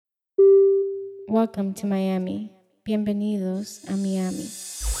Welcome to Miami. Bienvenidos a Miami.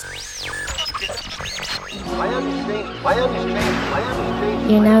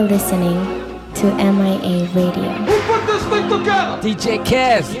 You're now listening to MIA Radio. Who put this thing together? DJ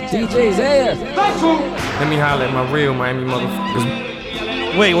Cass, DJ Zaya. That's who. Let me holler at my real Miami motherfuckers.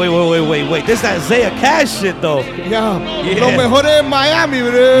 Wait. This that Zaya Cash shit though. Yo, lo mejor en Miami,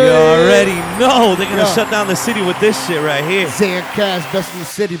 bro. You already know they're gonna shut down the city with this shit right here. Zaya Cash, best in the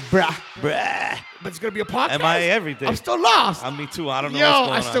city, bruh. Bruh. But it's gonna be a podcast. MIA everything. I'm still lost. Me too. I don't know Yo, what's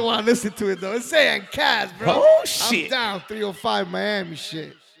going I still want to listen to it though. It's Zaya Cash, bro. Oh shit. I'm down 305 Miami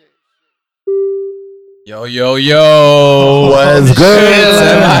shit. Yo, what's good? It's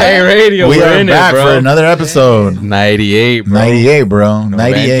MIA Radio. We We're are in back it, bro. for another episode. 98, bro. 98, bro.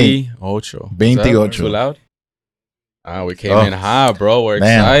 98. 98. 28. Too loud? We came in high, bro. We're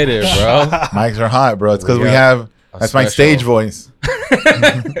Man. excited, bro. Mics are hot, bro. It's because We we got have, a that's my special- stage voice.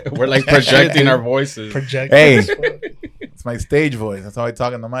 We're like projecting our voices. Hey, it's my stage voice. That's how I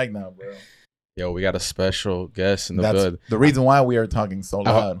talk on the mic now, bro. Yo, we got a special guest in the That's build. the reason why we are talking so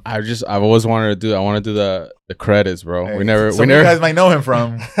loud. I've always wanted to do. I want to do the credits, bro. Hey, we never. some of you guys might know him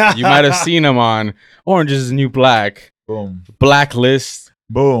from. You might have seen him on Orange is the New Black, Boom. Blacklist.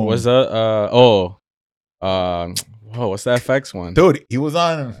 Boom. What's that? What's that FX one? Dude, he was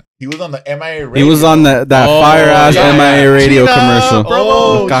on the MIA radio. He was on that fire ass yeah. MIA radio China commercial.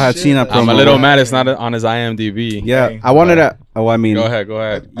 promo. Caja Shit. China promo. I'm a little mad it's not on his IMDb. Yeah, Okay. I wanted to. Oh, I mean, Go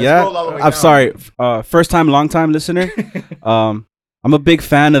ahead. Yeah, scrolled all the way I'm down. sorry. First time, long time listener. I'm a big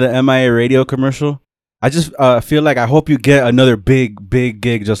fan of the MIA radio commercial. I just feel like I hope you get another big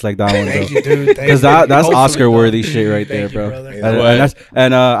gig just like that one, Thank bro. you, dude. Thank Because you. that's Hopefully, Oscar worthy dog. shit right there, Thank you, bro. brother.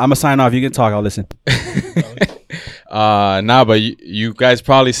 And I'm gonna sign off. You can talk. I'll listen. But you guys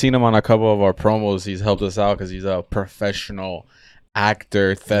probably seen him on a couple of our promos. He's helped us out because he's a professional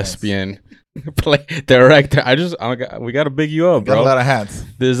actor, thespian, play director. We gotta big you up, Got a bro. lot of hats.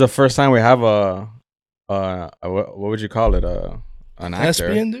 This is the first time we have a what would you call it? An actor,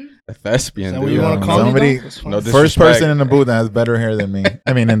 Thespian, dude? a thespian, Is that what dude. you want to call Somebody- me? Dog? That's fine. No First disrespect. person in the booth that has better hair than me.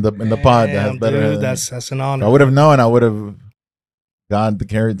 I mean, in the pod that has Damn, better hair dude, than me. that's an If honor. I would have known, I would have got the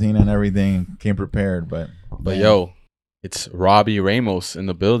keratin and everything, came prepared. But Yo, it's Robbie Ramos in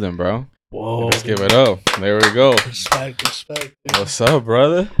the building, bro. Whoa. Let's give it up. There we go. Respect. Dude. What's up,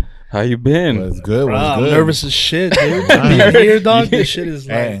 brother? How you been? was good. Bro, Was I'm good. nervous as shit, dude. Being here, dog. This shit is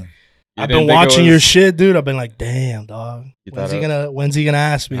like. Hey, You I've didn't been think it watching was- your shit, dude. I've been like, damn, dog. You When's thought he gonna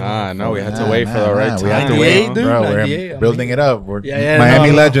ask me? No, we had to nah, wait for the nah, right nah, time. We had to 98, wait, dude, bro. 98, We're building it up. We're Yeah, Miami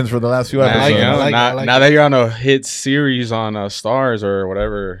no. legends for the last few Man, episodes. you know, I like now, it. now that you're on a hit series on Stars or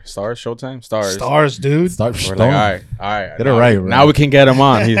whatever, Showtime, Stars, dude. Start We're stone. like, all right. Get it now- right, bro. Now we can get him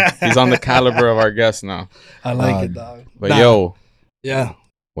on. He's on the caliber of our guest now. I like Dog. it, dog. But Nah, yo, yeah.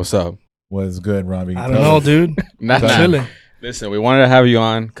 what's up? Was good, Robbie. I don't know, dude. Nah, I'm nah. chilling. Listen, we wanted to have you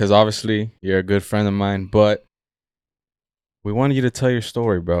on because obviously you're a good friend of mine, but we wanted you to tell your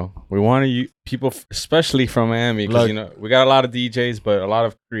story, bro. We wanted you people, especially from Miami, because Look. we got a lot of DJs, but a lot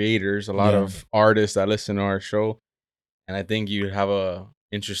of creators, a lot Yeah. of artists that listen to our show, and I think you have a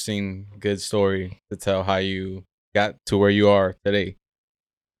interesting, good story to tell how you got to where you are today.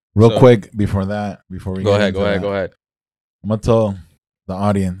 Real So- quick before we Go get ahead, into that, go ahead. I'm gonna tell the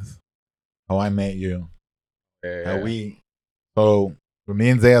audience how I met you. Yeah. So when me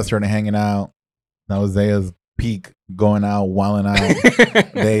and Zaya started hanging out, that was Zaya's peak, going out, wilding out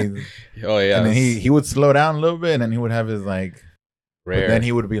days. Oh yeah, And then he would slow down a little bit, and then he would have his like. rare. But then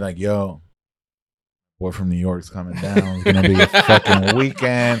he would be like, "Yo, boy from New York's coming down. It's gonna be a fucking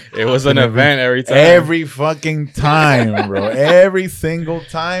weekend. it was an event every time. Every fucking time, bro. Every single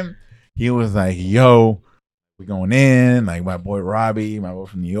time, he was like, "Yo, we going in. Like my boy Robbie, my boy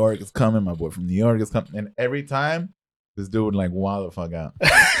from New York is coming. My boy from New York is coming." And every time, this dude would like wild the fuck out.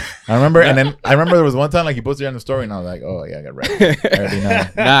 I remember, and then I remember there was one time like he posted it on the story, and I was like, "Oh yeah, I got ready. I already know."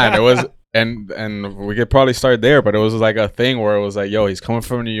 Nah, and it was and we could probably start there, but it was like a thing where it was like, yo, he's coming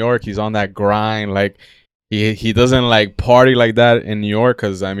from New York, he's on that grind, like he doesn't like party like that in New York,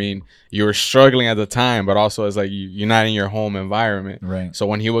 because I mean you were struggling at the time, but also it's like you're not in your home environment. Right. So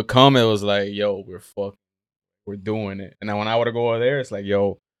when he would come, it was like, yo, we're doing it. And then when I would go over there, it's like,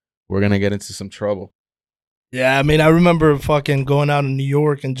 yo, we're gonna get into some trouble. Yeah, I mean, I remember fucking going out in New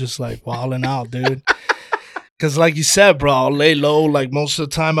York and just like wilding out, dude. Cause like you said, bro, I'll lay low. Like most of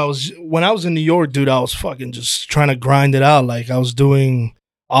the time when I was in New York, dude, I was fucking just trying to grind it out. Like I was doing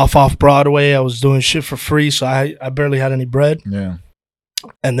off Broadway. I was doing shit for free. So I barely had any bread. Yeah.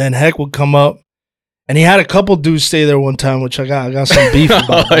 And then Heck would come up And he had a couple dudes stay there one time, which I got some beef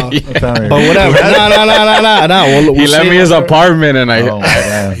about. dog. Yeah. But whatever. No. He let me his apartment, and Oh my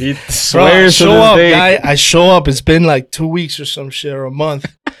God. he Bro, I swears to show this up, day. guy. I show up. It's been like 2 weeks or some shit or a month.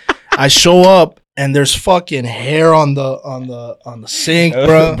 I show up and there's fucking hair on the sink,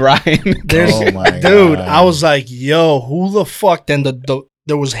 bro. Brian. There's, Oh my dude, God. I was like, yo, who the fuck? Then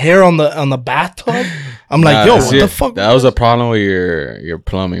there was hair on the bathtub. I'm like, yo, what the fuck? That was a problem with your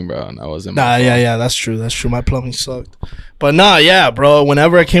plumbing, bro. And that wasn't. Nah, my fault. yeah, that's true. That's true. My plumbing sucked. But nah, yeah, bro.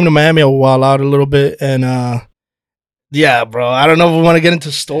 Whenever I came to Miami, I would wild out a little bit. And yeah, bro. I don't know if we want to get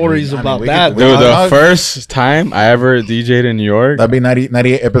into stories I mean, about we that. could- bro. Dude, the I'll- first time I ever DJ'd in New York, That'd be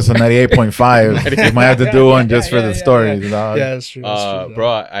 98 episode 98.5. You might have to do one just for the stories, dog. Yeah, that's true. That's true, bro,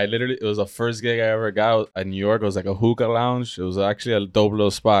 I literally, it was the first gig I ever got in New York. It was like a hookah lounge. It was actually a dope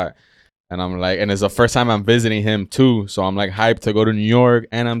little spot. And I'm like, and it's the first time I'm visiting him too. So I'm like hyped to go to New York,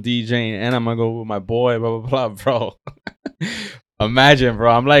 and I'm DJing, and I'm gonna go with my boy, blah, blah, blah, bro. Imagine,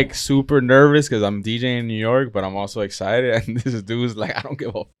 bro. I'm like super nervous because I'm DJing in New York, but I'm also excited. And this dude's like, I don't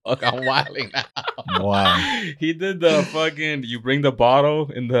give a fuck. I'm wilding now. Wow. He did the fucking, you bring the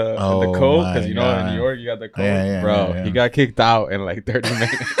bottle in the Oh coat my because you know in God. New York you got the coat, Yeah, bro. yeah. He got kicked out in like 30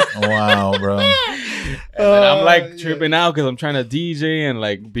 minutes. Wow, bro. And then I'm like yeah. tripping out because I'm trying to DJ and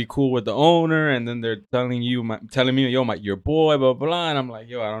like be cool with the owner, and then they're telling me, yo, your boy, blah blah, and I'm like,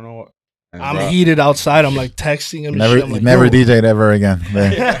 yo, I don't know. And I'm bro, heated outside. I'm like texting him. Never, and shit. I'm like, never yo. DJ'd ever again.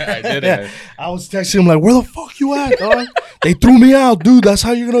 There. I did it. I was texting him like, "Where the fuck you at, dog? They threw me out, dude. That's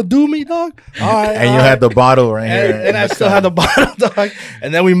how you're gonna do me, dog." All right, And you had the bottle right here. and I still had the bottle, dog.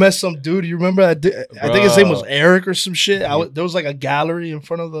 And then we met some dude. You remember that? I think his name was Bro. Eric or some shit. There was like a gallery in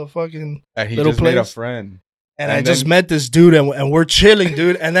front of the fucking, And he Little just made a place. friend. and And I just then- met this dude, and we're chilling,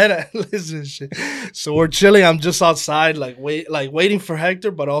 dude. And then listen, shit. So we're chilling. I'm just outside, waiting for Hector,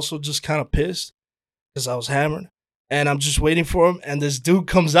 but also just kind of pissed because I was hammered. And I'm just waiting for him, and this dude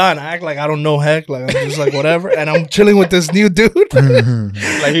comes on. I act like I don't know heck, like I'm just like whatever. And I'm chilling with this new dude.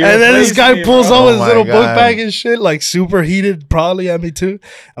 Like, he And then this replaced guy me, pulls bro. out Oh his my little book God. bag and shit, like super heated, probably at me too.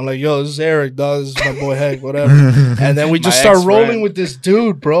 I'm like, yo, this is Eric, dog. This is my boy Heck, whatever. And then we just My start ex-friend. rolling with this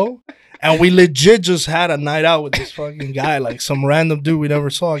dude, bro. And we legit just had a night out with this fucking guy, like some random dude we never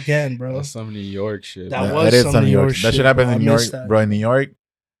saw again, bro. That's some New York shit. That bro. was That is some some New New York. York That shit, shit happens bro. in I New York, miss that. bro. In New York,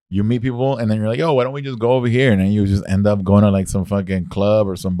 you meet people and then you're like, "Yo, why don't we just go over here?" And then you just end up going to like some fucking club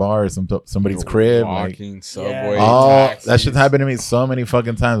or some bar or somebody's crib. Like, Walking, subway, oh, taxis. that shit's happened to me so many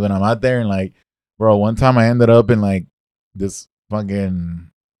fucking times when I'm out there and like, bro. One time I ended up in like this fucking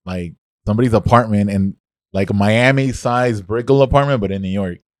like somebody's apartment in like a Miami-sized Brickell apartment, but in New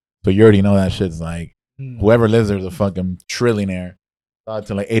York. So you already know that shit's like whoever lives there's a fucking trillionaire.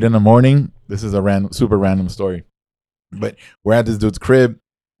 Till like 8 a.m. This is a super random story, but we're at this dude's crib,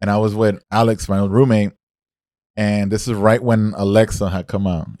 and I was with Alex, my old roommate, and this is right when Alexa had come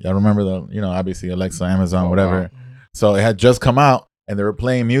out. Y'all remember obviously Alexa, Amazon, Oh, whatever. wow. So it had just come out, and they were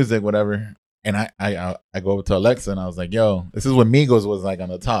playing music, whatever. And I go over to Alexa, and I was like, "Yo, this is when Migos was like on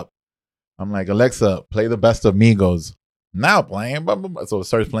the top." I'm like, "Alexa, play the best of Migos." Now playing, blah, blah, blah. So it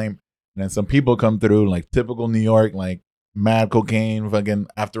starts playing. And then some people come through, like typical New York, like mad cocaine, fucking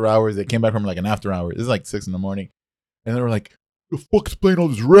after hours. They came back from like an after hour. This is like 6 a.m. And they were like, "The fuck's playing all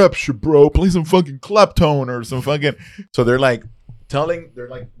this rap shit, bro? Play some fucking Claptone or some fucking." So they're like grabbing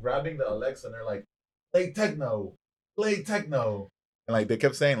the Alexa and they're like, play techno. And like they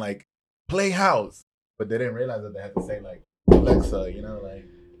kept saying like, play house. But they didn't realize that they had to say like, Alexa, like.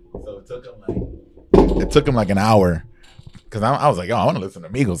 So it took them like an hour. Because I was like, yo, I want to listen to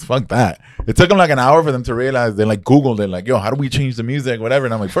Migos. Fuck that. It took them like an hour for them to realize. They like Googled it, like, yo, how do we change the music, whatever.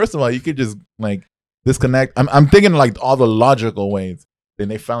 And I'm like, first of all, you could just like disconnect. I'm thinking like all the logical ways. Then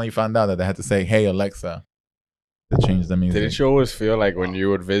they finally found out that they had to say, hey, Alexa, to change the music. Didn't you always feel like when you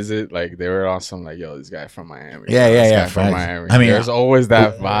would visit, like they were awesome, like, yo, this guy from Miami. Yeah, This yeah, guy from facts. Miami. I mean, there's always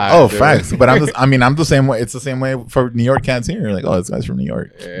that vibe. Oh, dude. facts. But I'm the same way. It's the same way for New York cats here. Like, oh, this guy's from New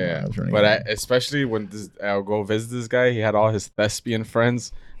York. Yeah, he's from New but York. especially when I'll go visit this guy, he had all his thespian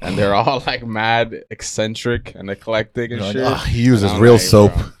friends, and they're all like mad, eccentric, and eclectic and You're like, shit. "Oh, he uses And I'm real like,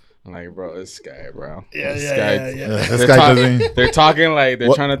 soap." bro, I'm like, bro, this guy, bro. Yeah, this yeah, guy, yeah, yeah. This They're guy talking- doesn't. They're talking like they're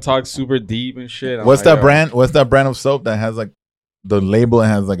What- trying to talk super deep and shit. I'm What's like, that yo, brand? What's that brand of soap that has like the label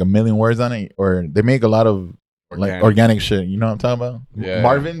and has like a million words on it? Or they make a lot of like organic shit. You know what I'm talking about? Yeah.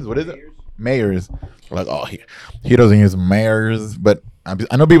 Marvin's. What is it? Mayors. Like, oh, he doesn't use Mayors, but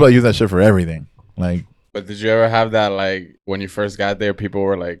I know people that use that shit for everything. Like, But did you ever have that, like, when you first got there, people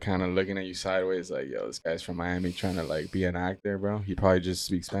were, like, kind of looking at you sideways, like, yo, this guy's from Miami trying to, like, be an actor, bro? He probably just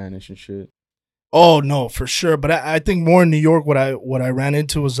speaks Spanish and shit. Oh no, for sure. But I think more in New York, what I ran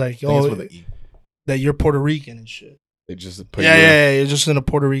into was like, I think it's yo, with a E. that you're Puerto Rican and shit. They just put Yeah, you in. yeah, you're just in a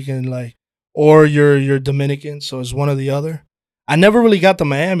Puerto Rican, like, or you're Dominican, so it's one or the other. I never really got the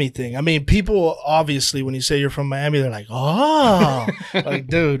Miami thing. I mean, people obviously when you say you're from Miami, they're like, oh, like,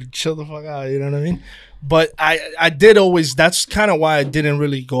 dude, chill the fuck out. You know what I mean? But I did always. That's kind of why I didn't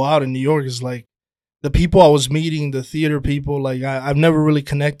really go out in New York. Is like the people I was meeting, the theater people. Like I've never really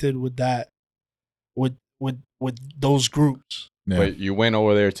connected with that, with those groups. Yeah. But you went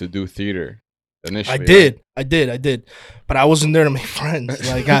over there to do theater initially. I did, but I wasn't there to make friends.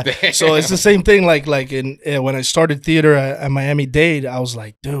 Like, so it's the same thing. Like when I started theater at Miami Dade, I was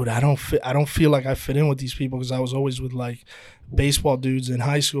like, dude, I don't feel like I fit in with these people because I was always with like baseball dudes in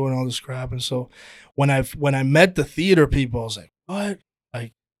high school and all this crap. And so when I met the theater people, I was like, what?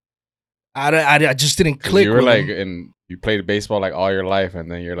 Like, I just didn't click. You were with like, them. and you played baseball like all your life,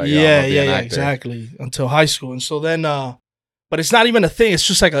 and then you're like, yeah, I'm gonna be an actor. exactly, until high school. And so then, but it's not even a thing. It's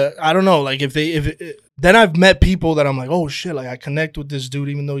just like I don't know. Like then I've met people that I'm like, oh shit, like I connect with this dude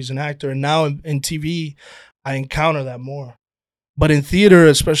even though he's an actor. And now in TV, I encounter that more. But in theater,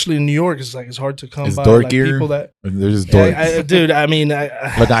 especially in New York, it's hard to come It's by like, dorkier. people that. They're just dorks. Dude, I mean,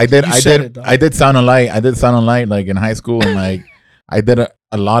 Look, I did Sound on Light. I did Sound on Light like in high school, and like I did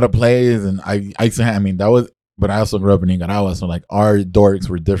a lot of plays, and I used to have, I mean, that was, but I also grew up in Nicaragua, so like our dorks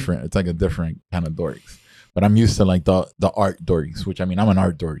were different. It's like a different kind of dorks. But I'm used to like the art dorks, which I mean, I'm an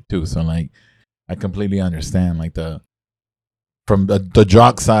art dork too, so like I completely understand like from the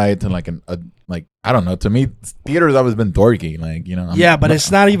jock side to like like I don't know. To me, theater's always been dorky, like, you know. But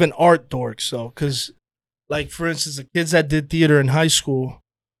it's not even art dorks though, because like for instance, the kids that did theater in high school,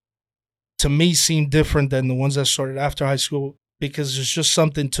 to me, seem different than the ones that started after high school because there's just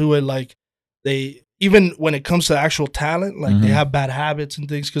something to it. Like they, even when it comes to actual talent, like they have bad habits and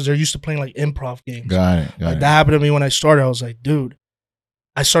things because they're used to playing like improv games. Got it. Like that happened to me when I started. I was like, dude,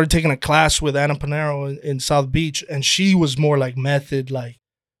 I started taking a class with Anna Panero in South Beach, and she was more like method, like,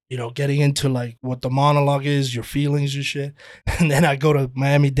 you know, getting into like what the monologue is, your feelings and shit. And then I go to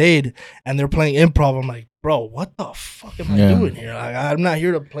Miami Dade and they're playing improv. I'm like, bro, what the fuck am I doing here? Like, I'm not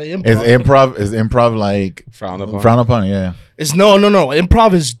here to play improv. Is improv like Frowned upon? Frowned upon, yeah. It's no.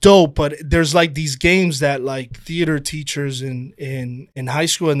 Improv is dope, but there's like these games that like theater teachers in high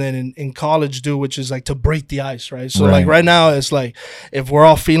school and then in college do, which is like to break the ice, right? So like right now, it's like if we're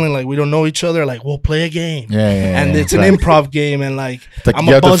all feeling like we don't know each other, like we'll play a game, and it's an improv game, and like I'm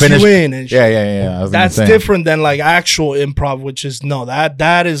gonna buzz you in, and yeah. I was that's gonna say. different than like actual improv, which is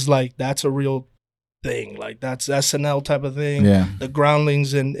that is like that's a real thing, like that's SNL type of thing. Yeah. The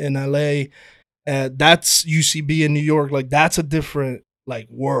Groundlings in LA. That's UCB in New York. Like that's a different like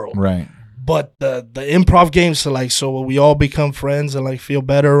world, Right. But the improv games, so we all become friends and like feel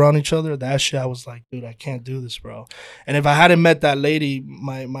better around each other. That shit, I was like, dude, I can't do this, bro. And if I hadn't met that lady,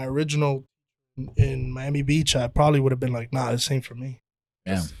 my original in Miami Beach, I probably would have been like, nah, this ain't for me.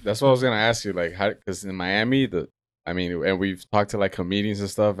 Yeah. That's what I was gonna ask you, like, how? Because in Miami, and we've talked to like comedians and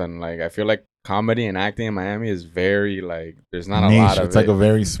stuff, and like I feel like comedy and acting in Miami is very like there's not Niche. a lot of It's like a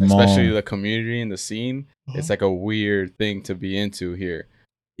very small, especially the community and the scene. Mhm. It's like a weird thing to be into here.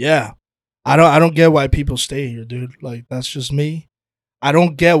 Yeah, I don't get why people stay here, dude. Like that's just me. I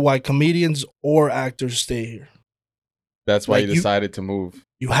don't get why comedians or actors stay here. That's why Like, you decided to move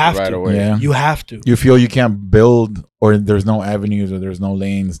You have right to. away. Yeah. You have to. You feel you can't build, or there's no avenues, or there's no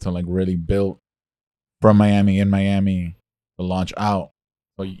lanes to like really build from Miami in Miami to launch out.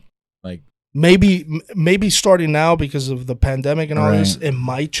 So like Maybe starting now because of the pandemic and all this, it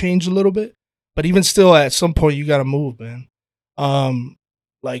might change a little bit. But even still, at some point, you got to move, man.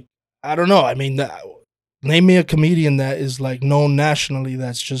 Like I don't know. I mean, name me a comedian that is like known nationally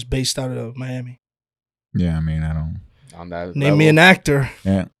that's just based out of Miami. yeah, I mean, I don't. On that Name me an actor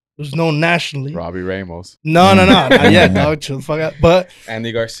Yeah. who's known nationally. Robbie Ramos, No, not yet, dog. Chill the fuck out. But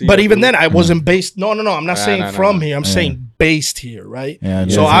Andy Garcia. even then, I wasn't based. No. I'm not saying no, from no. here. I'm saying based here, right? Yeah.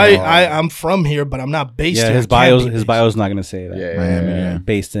 So yeah. I'm from here, but I'm not based Yeah, here. his I can't bio's be his based. bio's not gonna say that. Yeah, Miami, yeah.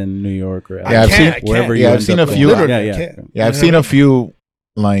 Based in New York or Yeah, I can't. wherever yeah, you I've end seen up a going. few- Literally, Yeah, I yeah. can't. Yeah, I've You know seen what a few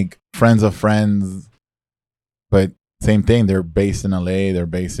like friends of friends, but same thing. They're based in LA, they're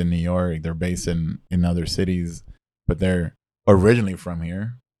based in New York, they're based in other cities, but they're originally from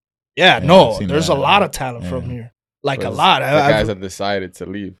here. Yeah, Yeah, no, I've seen there's that. a lot of talent from Yeah. here. Like But a lot. The I've- guys that decided to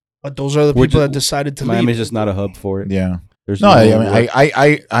leave. but those are the Which- people that decided to Miami's leave. just not a hub for it. Yeah. There's No, I mean, work.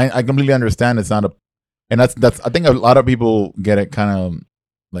 I completely understand. It's not a, and that's I think a lot of people get it kind of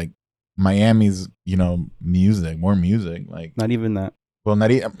like Miami's, more music, like, not even that. well, not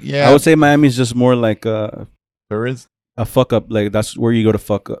even, yeah, I would say Miami's just more like tourist. a fuck up. Like that's where you go to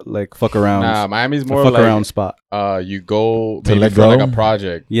fuck around. Nah, Miami's a more fuck like around spot. you go To maybe let for like go? a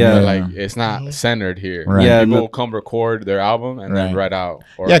project. Yeah. But, like it's not centered here. Right. Yeah, People no- will come record their album and then Right. write out.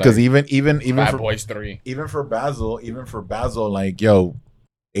 Or Yeah, because like, even Bad for Boys 3. even for Basil, like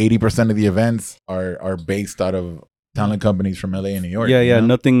 80% of the events are based out of talent companies from LA and New York. Yeah, you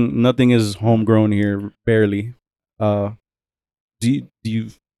know? nothing is homegrown here, barely. Do you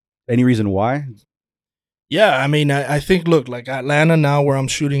any reason why? Yeah, I mean, I think look, like Atlanta now, where I'm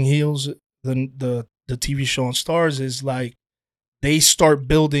shooting Heels, the TV show on Stars is like they start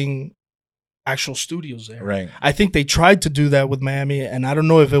building actual studios there. Right. I think they tried to do that with Miami, and I don't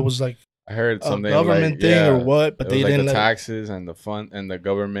know if it was like I heard a something government like, thing or yeah, what, but it they was like didn't the let. taxes and the fund and the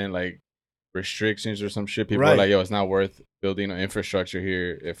government like restrictions or some shit. People Right. are like, yo, it's not worth building an infrastructure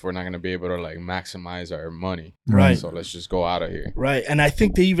here if we're not gonna be able to like maximize our money. Right. So let's just go out of here. Right, and I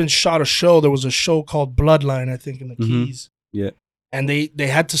think they even shot a show. There was a show called Bloodline, I think, in the Mhm. Keys. Yeah. And they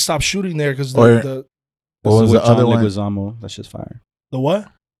had to stop shooting there because Or- the What This was is the with John other one? Leguizamo. That's just fire. the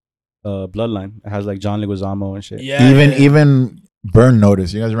what? Bloodline. It has like John Leguizamo and shit. Yeah, Even Burn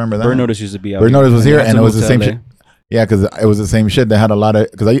Notice. You guys remember that? Burn Notice used to be out Burn here. Notice was they here, had and to it was move the to same LA. shit. Yeah, because it was the same shit. They had a lot of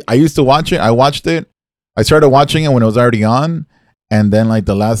because I used to watch it. I watched it. I started watching it when it was already on, and then like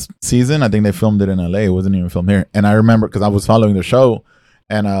the last season, I think they filmed it in LA. It wasn't even filmed here. And I remember because I was following the show,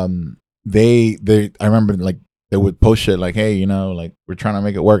 and I remember like they would post shit like, hey, like we're trying to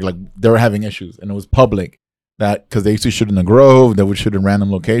make it work. Like they were having issues, and it was public that because they used to shoot in the Grove, they would shoot in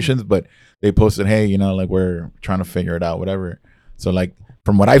random locations, but they posted, hey, like we're trying to figure it out, whatever. So like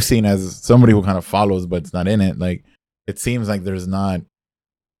from what I've seen as somebody who kind of follows but it's not in it, like it seems like there's not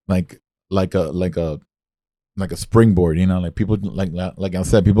like a springboard, like people like I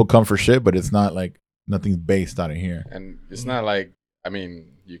said, people come for shit, but it's not like nothing's based out of here. And it's not like, I mean,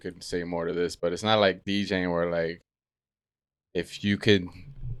 you could say more to this, but it's not like DJing where like if you could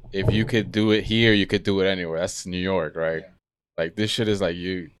do it here, you could do it anywhere. That's New York, right? Like this shit is like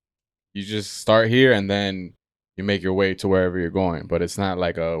you just start here and then you make your way to wherever you're going, but it's not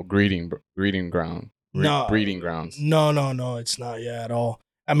like a breeding ground. No. Breeding grounds. No, it's not. Yeah, at all.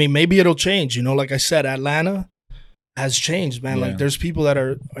 I mean, maybe it'll change. Like I said, Atlanta has changed, man. Yeah. Like there's people that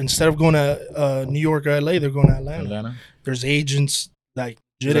are instead of going to New York or LA, they're going to Atlanta. There's agents like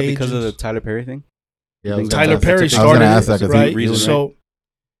Is legit that agents. because of the Tyler Perry thing? Yeah, think Tyler that's a Perry big- I was gonna started ask that it, 'cause right? reason, So,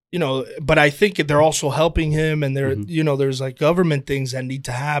 but I think they're also helping him, and there, Mhm. there's like government things that need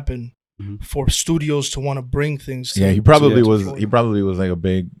to happen Mhm. for studios to want to bring things. To Yeah, he probably Yeah. was like a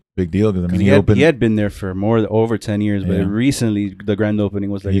big deal because I mean He he had been there for over 10 years, but Yeah. recently the grand opening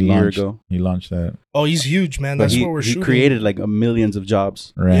was like a year ago. He launched that, Oh, he's huge, man. But That's he, what we're he shooting. created like millions of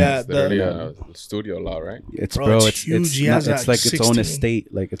jobs. right? Yeah, It's literally the, a studio law, right? It's Bro, bro, it's it's huge. He has, it's like, like its own 16. estate.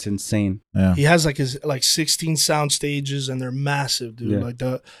 Like it's insane. Yeah. he has like his 16 sound stages, and they're massive, dude. Yeah. Like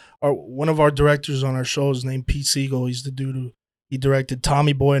one of our directors on our show is named Pete Siegel. He's the dude he directed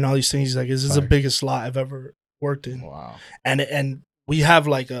Tommy Boy and all these things. He's like, this is the Fire. biggest lot I've ever worked in. Wow. And we have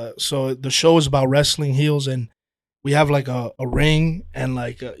like so the show is about wrestling heels, and we have like a ring and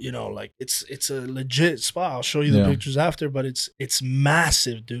like like it's a legit spot. I'll show you the Yeah. pictures after, but it's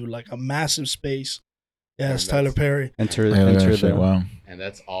massive, dude. Like a massive space. Yeah, And it's Tyler that's- Perry. Enter Yeah, look at enter that shit. the. Wow. And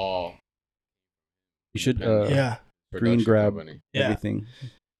that's all You should Yeah. screen production grab company. Yeah. everything.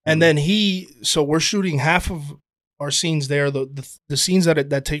 And then so we're shooting half of our scenes there. The scenes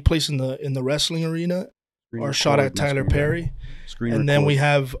that take place in the wrestling arena Screen are shot record, at not Tyler screen grab. Perry. Screen And then record. we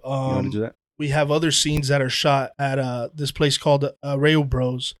have You know how to do that? we have other scenes that are shot at this place called Rayo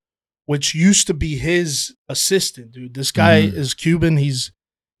Bros, which used to be his assistant, dude. This guy Mhm. is Cuban. He's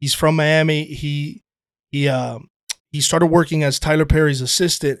from Miami. He started working as Tyler Perry's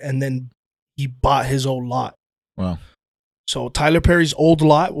assistant, and then he bought his old lot. Wow. So Tyler Perry's old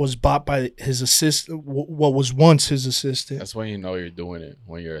lot was bought by his assistant, what was once his assistant. That's when you know you're doing it.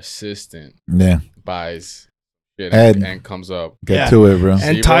 When your assistant Yeah. buys shit Ed. and comes up. Get Yeah. to it, bro.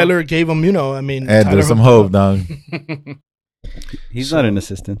 And bro? Tyler gave him, Ed, Tyler there's some hooked hope, dog. He's not an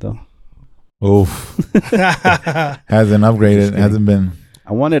assistant though. Oof. him Hasn't upgraded. kidding. Hasn't been.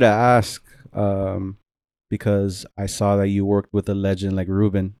 I wanted to ask because I saw that you worked with a legend like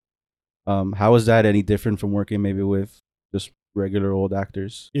Ruben. How is that any different from working maybe with just regular old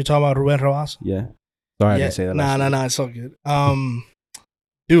actors? You're talking about Ruben Rabasa? Yeah. Sorry, I Yeah. didn't say that. Nah, last week. it's all good.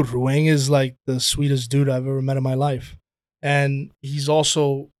 Dude, Ruang is like the sweetest dude I've ever met in my life. And he's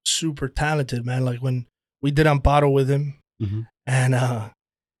also super talented, man. Like when we did Amparo with him, Mhm.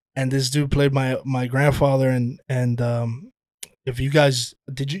 and this dude played my grandfather, and if you guys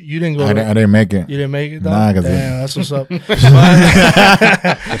you didn't go. I didn't make it. You didn't make it. Dog? Nah, 'cause damn, that's what's up.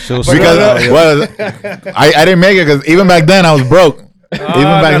 The show's Because sold out, well, I didn't make it because even back then I was broke. Even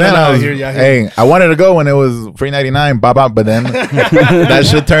back then I was. Hey, I wanted to go when it was $3.99, but then that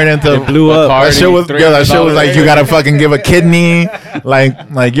shit turned into It blew up. That shit was like you gotta fucking give a kidney,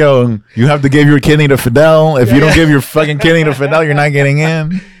 like yo, you have to give your kidney to Fidel. If you don't give your fucking kidney to Fidel, you're not getting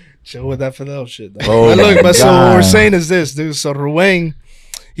in. Chill with that Fidel shit. Though. Oh But look, my but so what we're God. saying is this, dude. So Ruang,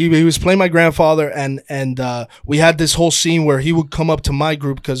 he was playing my grandfather, and we had this whole scene where he would come up to my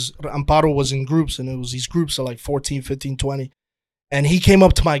group because Amparo was in groups, and it was these groups of like 14, 15, 20. And he came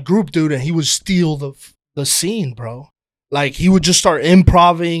up to my group, dude, and he would steal the scene, bro. Like, he would just start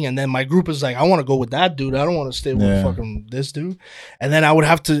improvising, and then my group is like, I want to go with that dude. I don't want to stay with fucking this dude. And then I would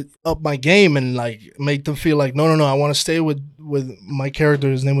have to up my game and, like, make them feel like, no, I want to stay with my character.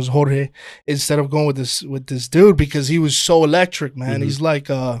 His name was Jorge, instead of going with this dude because he was so electric, man. Mhm. He's like,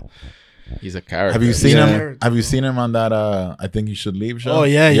 He's a character. Have you seen Yeah. him? Have you seen him on that? I think you should leave show. oh,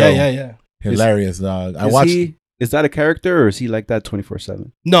 yeah. Hilarious, dog. I Is watched. Is that a character or is he like that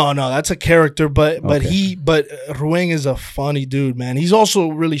 24/7? No, that's a character, but Okay. Ruang is a funny dude, man. He's also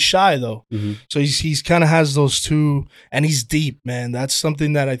really shy though. Mm-hmm. So he's kind of has those two, and he's deep, man. That's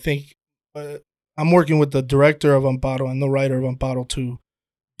something that I think I'm working with the director of Amparo and the writer of Amparo to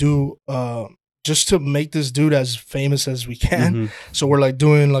do just to make this dude as famous as we can. Mm-hmm. So we're like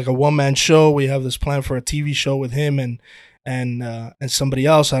doing like a one-man show. We have this plan for a TV show with him and somebody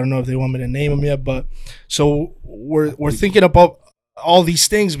else. I don't know if they want me to name him yet, but so we're thinking about all these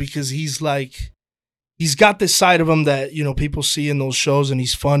things because he's got this side of him that, you know, people see in those shows, and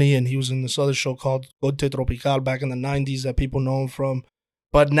he's funny, and he was in this other show called Corte Tropical back in the 90s that people know him from.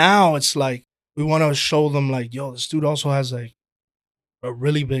 But now it's like we want to show them like, yo, this dude also has like a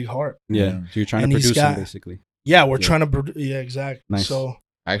really big heart. Yeah. So you're trying And to he's produce him got- basically. Yeah, we're Yeah. trying to exactly. Nice. So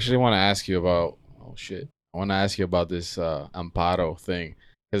I actually want to ask you about. Oh shit! I want to ask you about this Amparo thing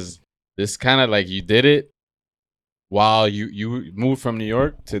because this kind of like you did it while you moved from New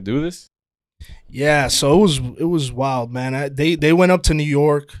York to do this. yeah, so it was wild, man. They went up to New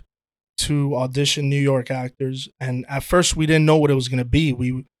York to audition New York actors, and at first we didn't know what it was gonna be.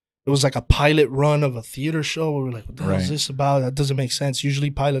 It was like a pilot run of a theater show. We were like, what the hell is Right. this about? That doesn't make sense. Usually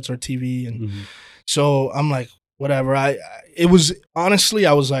pilots are TV, and Mhm. so I'm like, whatever. It was honestly,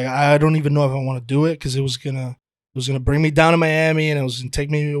 I was like, I don't even know if I want to do it because it was gonna bring me down to Miami, and it was gonna take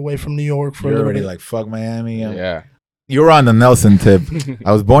me away from New York for a You're little already bit. like fuck Miami. Yeah. You were on the Nelson tip.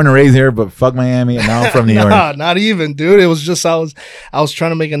 I was born and raised here, but fuck Miami, and now I'm from New York. Nah, not even, dude. It was just I was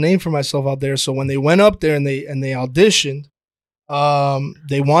trying to make a name for myself out there. So when they went up there and they auditioned,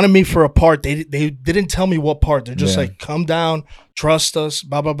 they wanted me for a part. They didn't tell me what part. They're just Yeah. like, come down, trust us,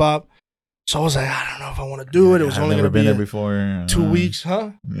 blah blah blah. So I was like, I don't know if I want to do it. It was I've only never gonna been be there before. 2 weeks,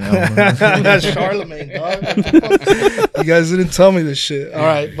 huh? Yeah. That's Charlemagne, dog. You guys didn't tell me this shit. All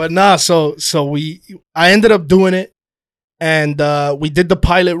right, but nah. So I ended up doing it, and we did the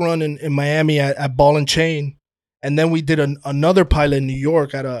pilot run in Miami at Ball and Chain, and then we did another pilot in New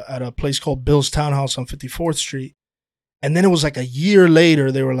York at a place called Bill's Townhouse on 54th Street, and then it was like a year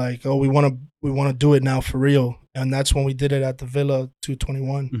later they were like, oh, we want to do it now for real, and that's when we did it at the Villa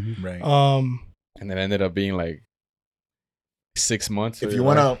 221. Mhm. Right. And it ended up being like 6 months. If of you your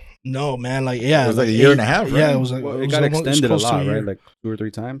want life. to, No, man, like yeah, It was like a year and a half, right? Yeah, it was like Well, it it was got almost- extended a close to lot, year. right? Like 2 or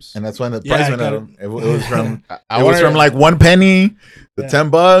 3 times. and that's when the Yeah, price I went got up. It was from I it was from like 1 penny to Yeah.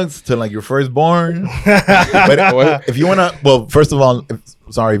 $10 to like your firstborn. But But if you want to, well, first of all,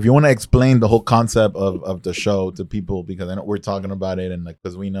 if you want to explain the whole concept of the show to people, because I know we're talking about it and like,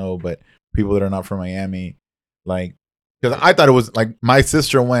 because we know, but people that are not from Miami, like, because I thought it was like my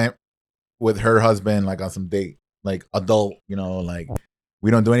sister went with her husband, like on some date, like adult, you know, like we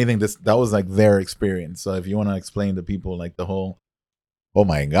don't do anything. That was like their experience. So if you want to explain to people like the whole, oh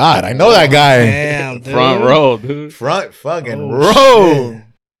my God, I know that guy. Damn, dude. Front row, dude. Front fucking Oh, row. shit.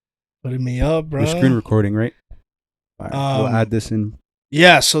 Putting me up, bro. Your screen recording, right? All right, we'll Um, add this in.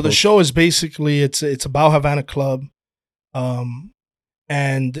 Yeah, so the Cool. show is basically it's about Havana Club,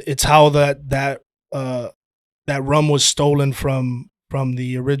 and it's how that rum was stolen from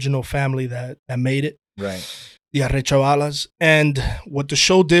the original family that made it, Right. the Arrechavalas. And what the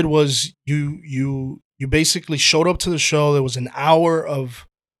show did was you basically showed up to the show. There was an hour of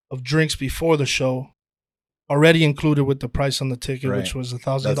drinks before the show, already included with the price on the ticket, Right. which was That's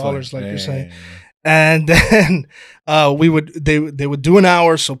 $1,000, why- like yeah, you're yeah, saying. yeah, yeah. And then they would do an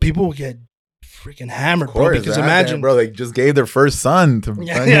hour, so people would get freaking hammered, Of bro. course, Because they're out imagine, there, bro, they just gave their first son to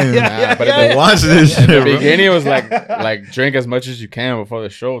Yeah, yeah, yeah, but yeah, in watch this shit. the bro. beginning, it was like drink as much as you can before the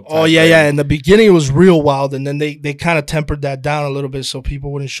show. oh type yeah, thing. yeah. In the beginning, it was real wild, and then they kind of tempered that down a little bit so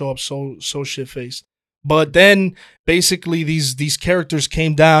people wouldn't show up so shit faced. But then basically these characters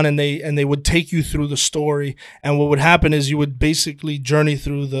came down and they would take you through the story, and what would happen is you would basically journey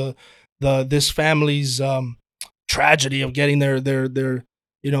through this family's tragedy of getting their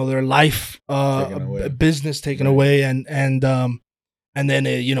their life Taken away. business taken away, and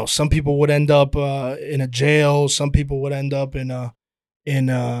then some people would end up in a jail, some people would end up in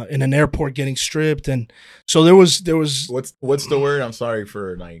an airport getting stripped, and so there was What's the word? I'm sorry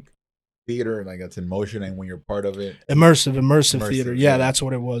for like theater, like that's in motion, and when you're part of it, immersive Immersive, theater. yeah. Yeah, that's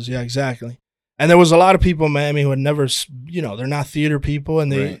what it was. Yeah, exactly. And there was a lot of people in Miami who had never, they're not theater people,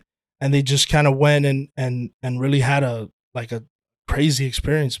 and Right. they just kind of went and really had a crazy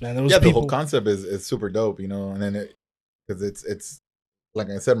experience, man. There was yeah, the people. whole concept is super dope, and then because it's like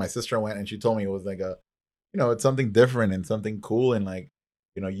I said, my sister went and she told me it was like it's something different and something cool, and like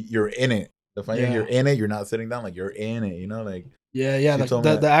you're in it. The fact that Yeah. you're in it, you're not sitting down, like you're in it, like Yeah, She told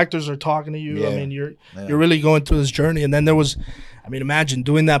me the actors are talking to you. I Yeah. mean, you're yeah. you're really going through this journey. And then there was, imagine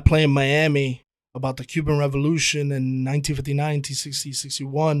doing that play in Miami about the Cuban Revolution in 1959, 1960,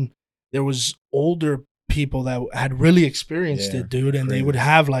 61. There was older people that had really experienced Yeah, it, dude, and they crazy. would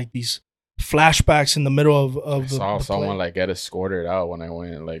have like these flashbacks in the middle of I the saw the someone play. like get escorted out when I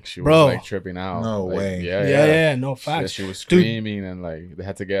went. Like she was Bro. like tripping out. No Like, way. Yeah, no She, facts. she was Dude. screaming and like they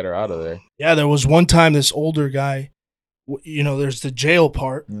had to get her out of there. Yeah, there was one time this older guy, there's the jail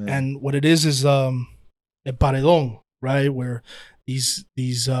part, Yeah. and what it is el paredón, right, where these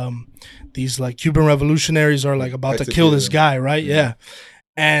like Cuban revolutionaries are like about to kill this Executed. guy, right? Yeah. Yeah,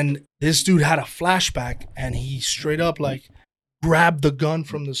 and this dude had a flashback, and he straight up like grabbed the gun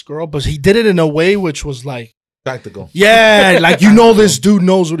from this girl, but he did it in a way which was like, Tactical. yeah, like this dude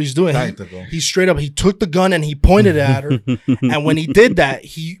knows what he's doing. Tactical. He straight up, he took the gun and he pointed it at her. And when he did that,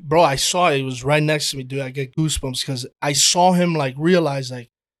 I saw it. It was right next to me, dude. I get goosebumps because I saw him like realize, like,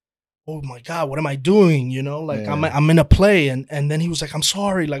 oh my God, what am I doing? Like Yeah. I'm in a play. And then he was like, I'm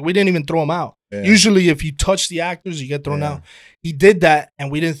sorry. Like we didn't even throw him out. Yeah. Usually if you touch the actors, you get thrown Yeah. out. He did that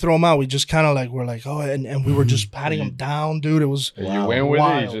and we didn't throw him out. We just kind of like, we're like, oh, and we were just patting him down, dude. It was, And Wow. you went with it.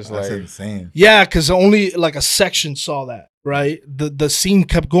 Wild. You just That's like insane. yeah, because only like a section saw that, right? The scene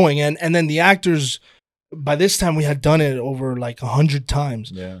kept going, and then the actors. By this time, we had done it over like 100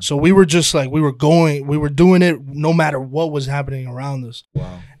 times. Yeah. So we were just like we were doing it no matter what was happening around us.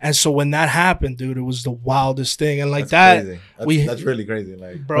 Wow. And so when that happened, dude, it was the wildest thing. And like That's that, crazy. That's really crazy.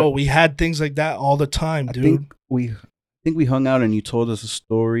 Like, bro, we had things like that all the time, I dude. think we hung out and you told us a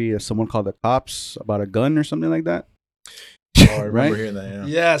story of someone called the cops about a gun or something like that. oh, I remember Right? hearing that.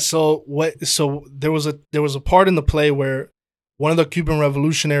 Yeah. Yeah. So there was a part in the play where one of the Cuban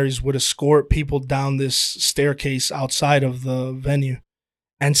revolutionaries would escort people down this staircase outside of the venue,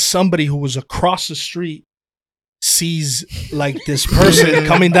 and somebody who was across the street sees like this person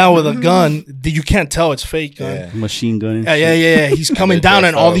coming down with a gun. You can't tell it's fake gun. Yeah. Machine gun. and Yeah, shit. yeah. He's coming They down, dress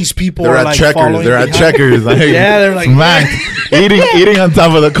and all up. these people They're are at like checkers. following. They're at behind. checkers. Like, Yeah, they're like, smacked, eating on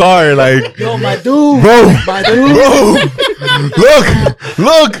top of the car. Like, yo, my dude, bro, my dude. bro,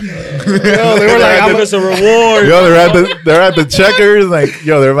 look. Yo, they were like, Give us a reward. Yo, they're at the checkers. Like,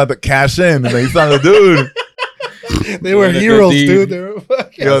 yo, they're about to cash in. And they saw the dude. they were Doing a good heroes, deed. dude. They were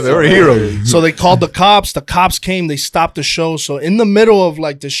fucking- Yo, they were heroes. So they called the cops. The cops came. They stopped the show. So in the middle of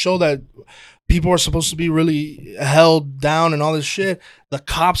like the show that people are supposed to be really held down and all this shit, the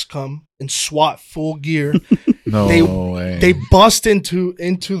cops come in SWAT full gear. No They- way. They bust into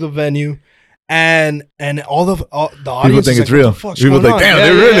the venue, and all the People audience think is it's like, real. What the fuck's People going think, on? damn, Yeah,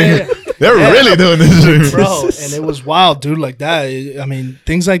 they're yeah, really, yeah, yeah. they're Yeah. really doing this shit, Bro, and it was wild, dude. Like that. I mean,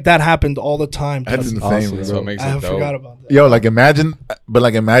 things like that happened all the time. That's dude. insane, awesome. bro. That's what makes I it dope. forgot about that. Yo, like imagine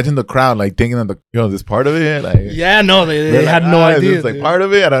the crowd like thinking of this part of it. Like, Yeah, no, they they're had like, no "Ah, is idea. this like dude. part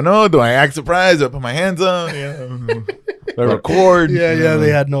of it? I don't know. Do I act surprised? Do I put my hands up? Yeah. Do I record? Yeah, they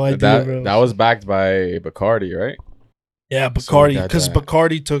had no idea, bro. That was backed by Bacardi, right? Yeah, So Bacardi, you got because that.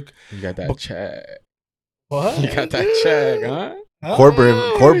 Bacardi took You got that Bac- check. what? You got that check, huh? Corporate- what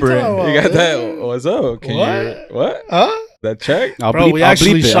are you corporate. talking about, You got man? that. What's up? Can you what? Huh? That check? I'll Bro, bleep- we I'll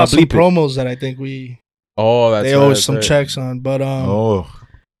actually bleep it. shot I'll some bleep it. promos that I think Oh, that's they right, owe us that's some right. checks on, but Oh,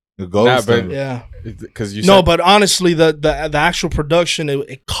 the ghost. Nah, but- of- yeah. Because you No, said, but honestly, the actual production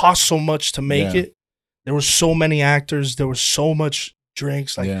it cost so much to make Yeah. it. There were so many actors. There was so much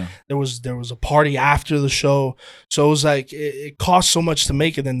drinks. Like yeah. there was a party after the show, so it was like it cost so much to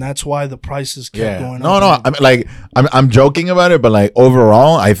make it, and that's why the prices kept going No, up. I mean, like I'm joking about it, but like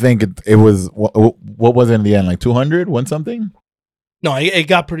overall, I think it was what was it in the end, like 200, one something. No, it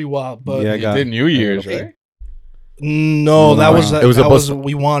got pretty wild, but Yeah, I You got did New Year's, right? no, that No, was it was that supposed was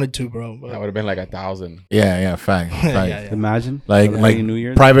we wanted to, bro. That But, would have been like 1,000. Yeah, fact. yeah. imagine Like New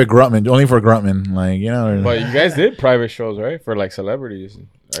Year's. private Grutman, only for Grutman, like you know. But you guys did private shows, right? For like celebrities.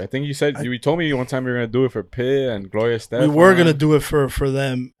 I think you said you told me one time you were gonna do it for Pitt and Gloria Stefan. we were gonna do it for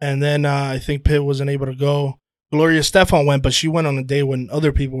them, and then I think Pitt wasn't able to go. Gloria Stefan went, but she went on a day when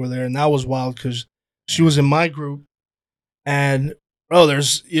other people were there, and that was wild because she was in my group, and bro,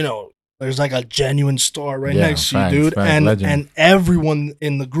 there's like a genuine star right Yeah, next to facts, you, dude, facts, legend. and everyone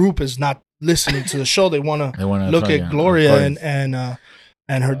in the group is not listening to the show. They want to look at Gloria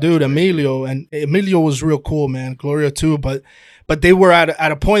and her dude Emilio, and Emilio was real cool, man. Gloria too, but they were at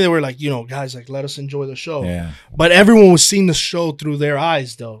a point they were like, guys, like let us enjoy the show. Yeah, But everyone was seeing the show through their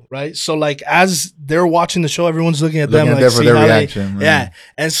eyes, though, right? So like as they're watching the show, everyone's looking at them like for see their how reaction. they, yeah.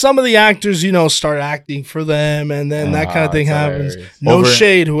 And some of the actors, start acting for them, and then that kind of thing that's happens. hilarious. No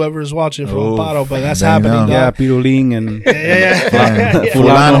shade, whoever is watching from Oof, Amparo, but that's they know. happening. Yeah, dog. Pirulín and Yeah.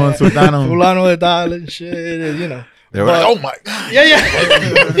 Fulano and Sultano. Fulano de tal and shit, They were But- like, oh my god.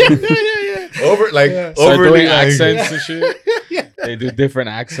 yeah. Over like Yeah. Start overly doing like, accents and shit. They do different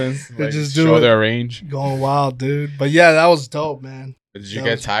accents. They Like, just do show it. their range. Going wild, dude. But yeah, that was dope, man. Did you That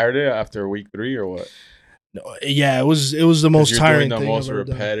get was- tired of it after week 3 or what? No, yeah, it was the 'Cause most you're tiring doing the thing most I've ever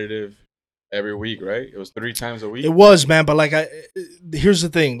done. repetitive every week, right? It was 3 times a week. It was, man, but like here's the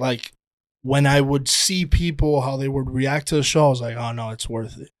thing, like when I would see people how they would react to the show, I was like, oh no, it's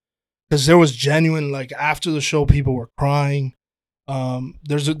worth it. Because there was genuine, like after the show, people were crying.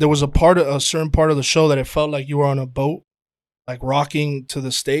 There was a certain part of the show that it felt like you were on a boat, like rocking to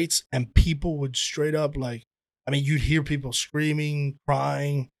the States, and people would straight up you'd hear people screaming,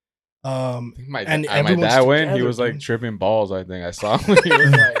 crying. I think my and my everyone's dad went. He together, was like dude. tripping balls. I think I saw him. He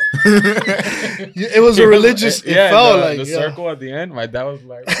was like, It was a religious. It felt the, like the yeah. circle at the end. My dad was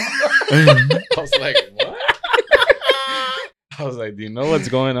like, I was like, what? I was like, do you know what's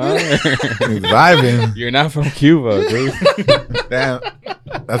going on? He's vibing. You're not from Cuba, dude. Damn.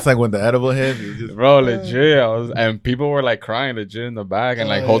 That's like when the edible hit. you just- Bro, legit. And people were like crying legit in the back and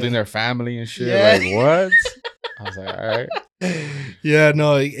like Oh, holding yeah. their family and shit. Yeah. Like, what? I was like, all right. Yeah,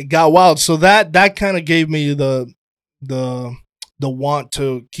 no, it got wild. So that kind of gave me the want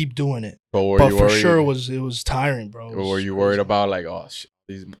to keep doing it. But were But you for worried? sure, it was tiring, bro. It Or were was- you worried about like, oh,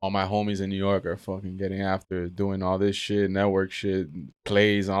 all my homies in New York are fucking getting after doing all this shit, network shit,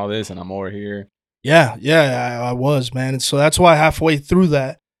 plays, and all this, and I'm over here. Yeah, I was, man. And so that's why halfway through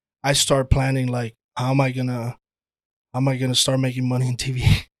that, I start planning like, how am I gonna start making money in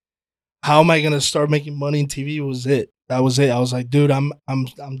TV? How am I gonna start making money in TV? That was it. I was like, dude, I'm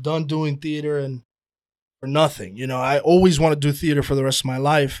done doing theater and for nothing. I always want to do theater for the rest of my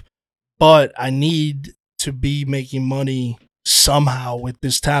life, but I need to be making money somehow with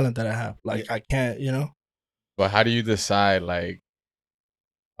this talent that I have. Like I can't, But how do you decide, like,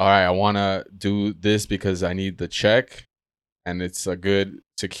 all right, I want to do this because I need the check and it's a good,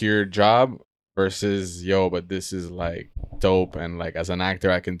 secure job versus, but this is like dope. And like, as an actor,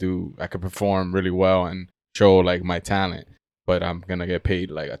 I can perform really well and show like my talent, but I'm going to get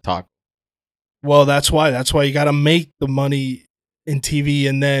paid like a talk. Well, that's why you got to make the money in TV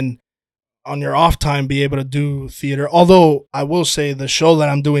and then on your off time be able to do theater. Although I will say the show that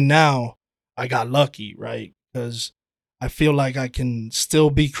I'm doing now, I got lucky, right? Because I feel like I can still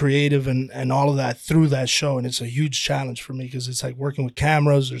be creative and all of that through that show. And it's a huge challenge for me because it's like working with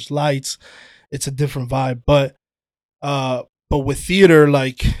cameras, there's lights, it's a different vibe. But with theater,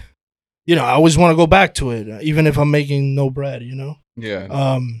 like, I always want to go back to it, even if I'm making no bread,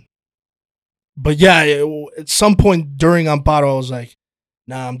 Yeah. But yeah, at some point during Amparo, I was like,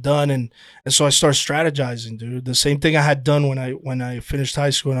 nah, I'm done. And so I started strategizing, dude. The same thing I had done when I finished high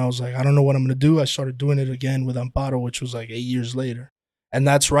school, and I was like, I don't know what I'm gonna do. I started doing it again with Amparo, which was like 8 years later. And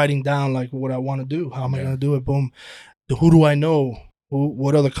that's writing down like what I want to do. How am I gonna do it? Boom. Who do I know?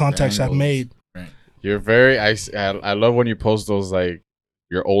 What other contacts I've angles. made? You're very, I love when you post those like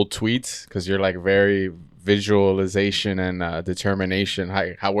your old tweets because you're like very visualization and determination.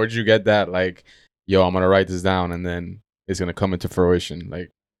 Where'd you get that? Like, I'm gonna write this down and then it's gonna come into fruition. Like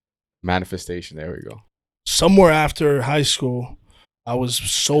manifestation. There we go. Somewhere after high school, I was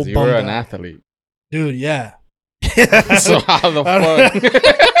so 'Cause bummed you were an out. athlete. Dude, yeah. So how the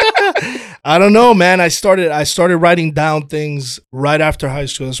fuck? I don't know, man. I started writing down things right after high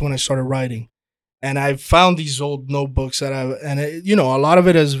school. That's when I started writing. And I found these old notebooks that a lot of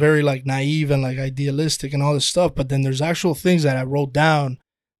it is very like naive and like idealistic and all this stuff. But then there's actual things that I wrote down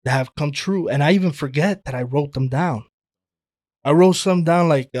that have come true. And I even forget that I wrote them down. I wrote some down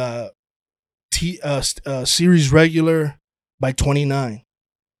like series regular by 29.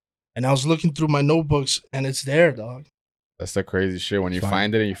 And I was looking through my notebooks and it's there, dog. That's the crazy shit when you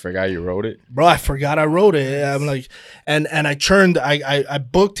find it and you forgot you wrote it. Bro, I forgot I wrote it. I'm like, and I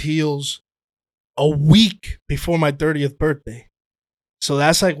booked Heels a week before my 30th birthday. So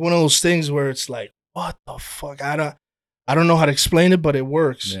that's like one of those things where it's like, what the fuck? I don't know how to explain it, but it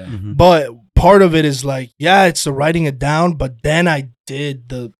works. Yeah. Mhm. But part of it is like, yeah, it's the writing it down, but then I did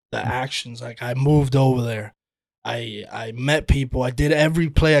the actions. Like I moved over there. I met people. I did every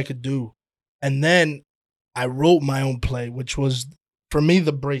play I could do. And then I wrote my own play, which was for me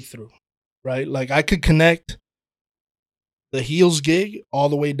the breakthrough, right? Like I could connect the Heels gig all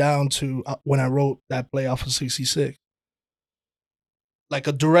the way down to when I wrote that play off of 66. Like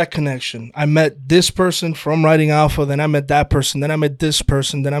a direct connection. I met this person from writing Alpha, then I met that person, then I met this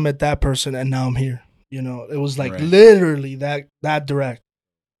person, then I met that person, and now I'm here. You know, it was like Right. literally that direct.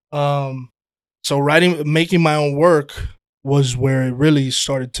 So making my own work was where it really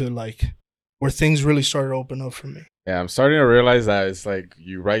started to where things really started to open up for me. Yeah, I'm starting to realize that it's like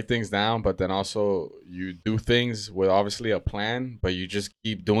you write things down, but then also you do things with obviously a plan, but you just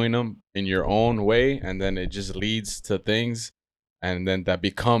keep doing them in your own way, and then it just leads to things, and then that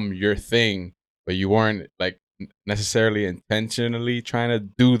become your thing, but you weren't like necessarily intentionally trying to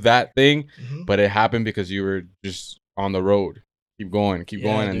do that thing, Mhm. but it happened because you were just on the road. Keep going,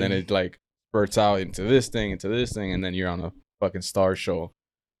 Yeah, and then dude. it like spurts out into this thing, and then you're on a fucking star show.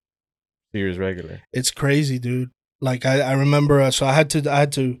 Series regular. It's crazy, dude. Like I remember, so I had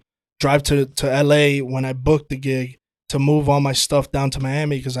to drive to LA when I booked the gig to move all my stuff down to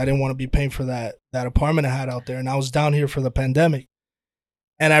Miami because I didn't want to be paying for that apartment I had out there, and I was down here for the pandemic.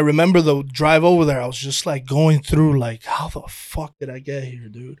 And I remember the drive over there, I was just like going through like, how the fuck did I get here,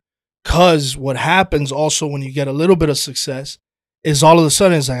 dude? Cause what happens also when you get a little bit of success is all of a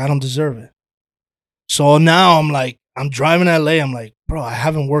sudden it's like I don't deserve it. So now I'm driving to LA, I'm like, bro, I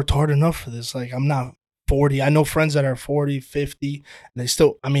haven't worked hard enough for this. Like I'm not 40. I know friends that are 40, 50, and they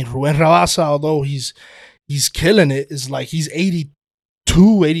still, I mean, Ruben Rabasa, although he's killing it, is like he's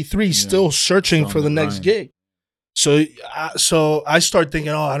 82, 83, Yeah. still searching Still for on the the next grind. gig. So I start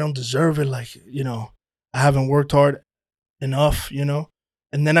thinking, oh, I don't deserve it. Like, you know, I haven't worked hard enough, you know?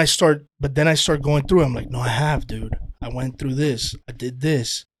 And then I start going through it. I'm like, no, I have, dude. I went through this. I did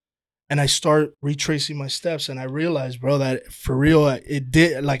this. And I start retracing my steps, and I realized, bro, that for real, it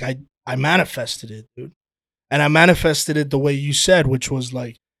did, like, I manifested it, dude. And I manifested it the way you said, which was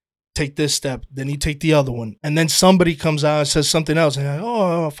like, take this step, then you take the other one. And then somebody comes out and says something else, and you're like,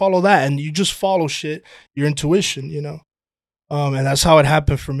 oh, follow that. And you just follow shit, your intuition, you know? And that's how it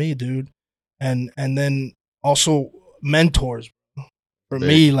happened for me, dude. And then also mentors. For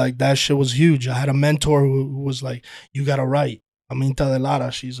me, like, that shit was huge. I had a mentor who was like, you got to write. Aminta de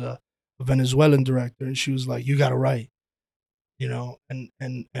Lara, she's a Venezuelan director, and she was like, you got to write. You know, and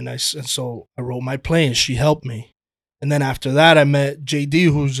so I wrote my play, and she helped me. And then after that, I met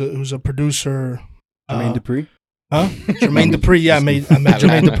JD, who's a producer. Jermaine Dupri. Huh? Jermaine Dupri. Yeah, I met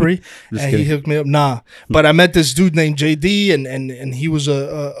Jermaine Dupri, Just and kidding. he hooked me up. Nah, but I met this dude named JD, and he was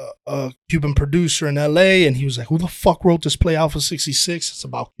a Cuban producer in LA, and he was like, "Who the fuck wrote this play, Alpha 66? It's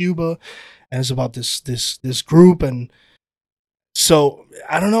about Cuba, and it's about this group." And so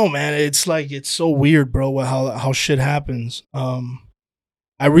I don't know, man. It's like it's so weird, bro. How shit happens.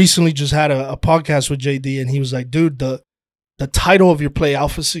 I recently just had a podcast with JD, and he was like, "Dude, the title of your play,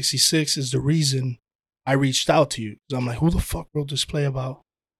 Alpha 66, is the reason I reached out to you." So I'm like, "Who the fuck wrote this play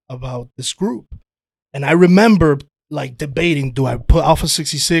about this group?" And I remember like debating, do I put Alpha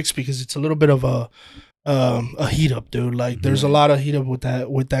 66 because it's a little bit of a heat up, dude. Like there's a lot of heat up with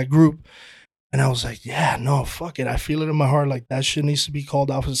that group. And I was like, yeah, no, fuck it. I feel it in my heart. Like that shit needs to be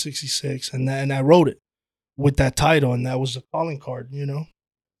called Alpha 66. And I wrote it with that title, and that was the calling card, you know?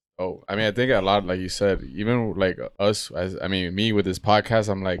 Oh, I mean, I think a lot, like you said, even like us, me with this podcast,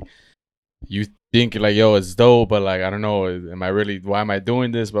 I'm like, you think like, yo, it's dope, but like, I don't know, why am I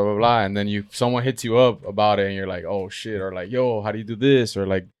doing this, blah, blah, blah. And then someone hits you up about it, and you're like, oh shit, or like, yo, how do you do this? Or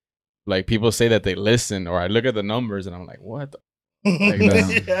like people say that they listen, or I look at the numbers and I'm like, what the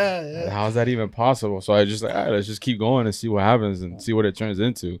yeah. how is that even possible? So I just like, all right, let's just keep going and see what happens and see what it turns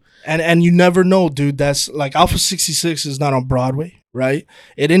into. And you never know, dude. That's like Alpha 66 is not on Broadway, right?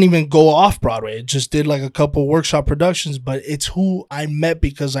 It didn't even go off Broadway. It just did like a couple workshop productions, but it's who I met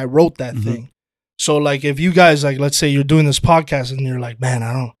because I wrote that thing. So like if you guys, like, let's say you're doing this podcast and you're like, man,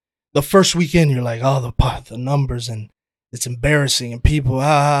 the first weekend you're like, oh, the numbers and it's embarrassing and people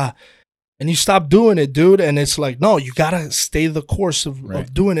and you stop doing it, dude. And it's like, no, you gotta stay the course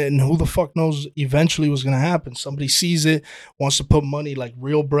of doing it. And who the fuck knows eventually what's gonna happen? Somebody sees it, wants to put money, like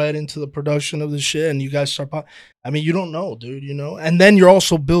real bread, into the production of the shit, and you guys start. I mean, you don't know, dude. You know, and then you're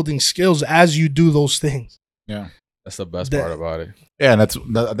also building skills as you do those things. Yeah, That's the best part about it. yeah, and I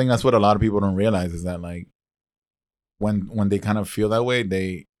think that's what a lot of people don't realize is that like when they kind of feel that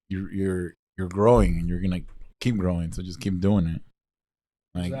way, you're growing and you're gonna keep growing. So just keep doing it.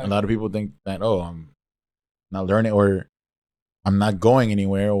 Like a lot of people think that, oh, I'm not learning or I'm not going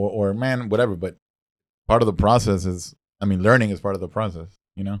anywhere or man, whatever. But part of the process is, I mean, learning is part of the process,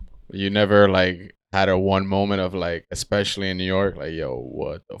 you know? You never like had a one moment of like, especially in New York, like, yo,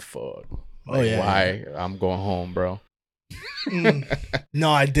 what the fuck? Like, why? I'm going home, bro.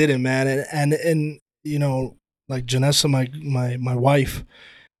 No, I didn't, man. And you know, like Janessa, my wife,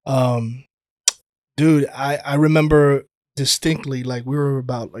 dude, I remember distinctly, like we were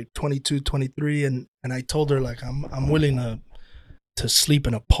about like 22, 23, and I told her like I'm willing to sleep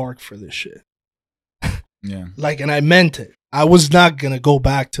in a park for this shit. Yeah. Like, and I meant it. I was not gonna go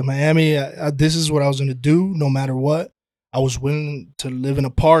back to Miami. This is what I was gonna do, no matter what. I was willing to live in a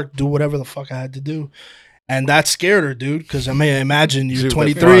park, do whatever the fuck I had to do. And that scared her, dude, because I mean, imagine you're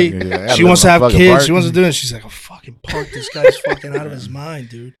 23. She wants to have kids. Park. She wants to do it. She's like, a fucking park. This guy's fucking out of his mind,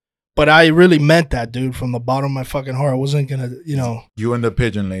 dude. But I really meant that, dude, from the bottom of my fucking heart. I wasn't going to, you know. You and the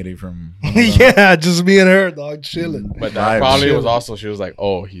pigeon lady from. Yeah, just me and her, dog, chilling. But that probably was also, she was like,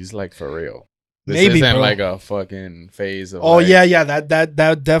 oh, he's like for real. This Maybe, isn't bro. like a fucking phase of. Oh, like, yeah. That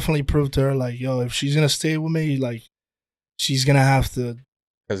definitely proved to her, like, yo, if she's going to stay with me, like, she's going to have to.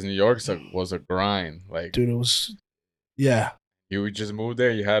 Because New York was a grind. Like, dude, it was. Yeah. You just moved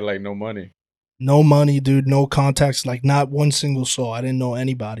there. You had like no money. No money, dude. No contacts. Like not one single soul. I didn't know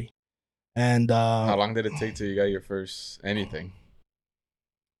anybody. And how long did it take till you got your first anything,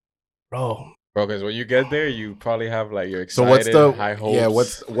 bro? Because when you get there, you probably have like your So excited, what's the high hopes. Yeah,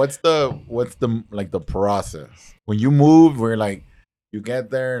 what's the like the process when you move? Where like you get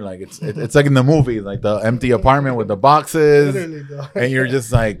there, like it's like in the movie, like the empty apartment with the boxes, and you're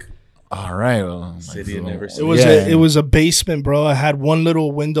just like. All right, well, City like, never it was it was a basement, bro. I had one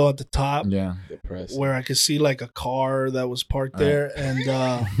little window at the top, Depressed. where I could see like a car that was parked there, and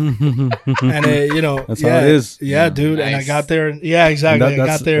and it, you know, That's how it is. Yeah, dude. Nice. And I got there, and exactly. I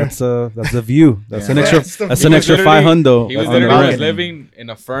got there. That's a view. That's an Yeah. extra. That's He an was extra literally- 500. He was on the literally rent. living in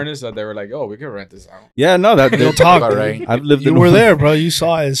a furnace that they were like, oh, we can rent this out. Yeah, no, that Real talk, All dude. right. I've lived You in were one. there, bro. You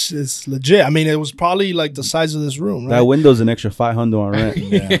saw it. It's legit. I mean, it was probably like the size of this room, right? That window's an extra 500 on rent.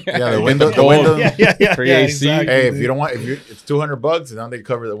 Yeah, the With the window. gold. yeah, Free AC. exactly, Hey, if dude. you don't want, it's $200, now they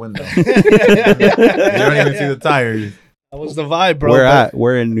cover the window. You don't even see the tires. That was the vibe, bro. Where but, at?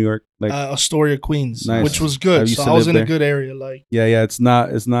 Where in New York? Like, Astoria, Queens, Nice. which was I good. used So to I was live in a there. good area. Like, yeah, it's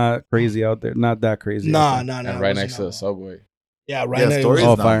not crazy out there. Not that crazy. out nah. And it right wasn't next to that the bad. subway. Yeah, right Yeah, next. story's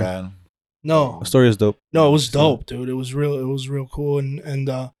Oh, not fire. bad. No, there. Astoria's dope. no, it was dope, dude. It was real cool. And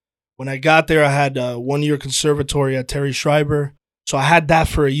when I got there, I had 1 year conservatory at Terry Schreiber. So I had that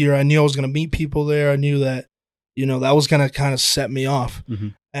for a year. I knew I was gonna meet people there. I knew that, you know, that was gonna kind of set me off.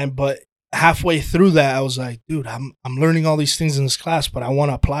 Mhm. But halfway through that, I was like, dude, I'm learning all these things in this class, but I want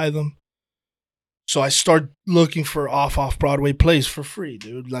to apply them. So I started looking for off Broadway plays for free,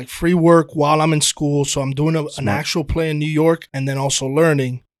 dude. Like free work while I'm in school. So I'm doing an Smart. actual play in New York and then also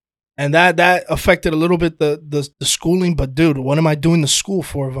learning. And that affected a little bit the schooling. But dude, what am I doing the school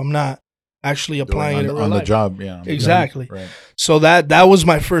for if I'm not actually applying it in real on the life? job? Yeah, on the Exactly. job. Right. So that was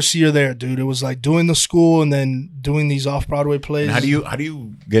my first year there, dude. It was like doing the school and then doing these off Broadway plays. And how do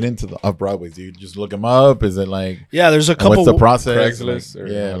you get into the off Broadways? Do you just look them up? Is it like Yeah, there's a couple. what's the process? Craigslist Like, or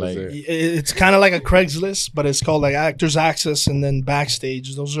yeah, what is like it? It's kind of like a Craigslist, but it's called like Actors Access and then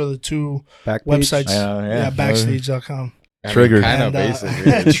Backstage. Those are the two Back websites. Yeah. Backstage.com. Triggered. Kind of And,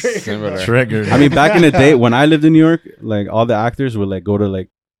 basically. It's Triggered. similar. trigger. I mean, back in the day when I lived in New York, like all the actors would like go to like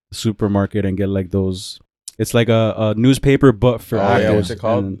the supermarket and get like those. It's like a newspaper, but for Oh, actors. yeah, what's it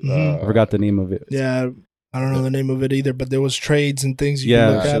called? And Mhm. I forgot the name of it. Yeah, I don't know the name of it either, but there was trades and things you Yeah,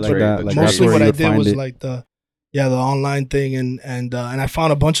 could look shit at. like but that. Like mostly that's where what you I would did find was it. like the online thing, and I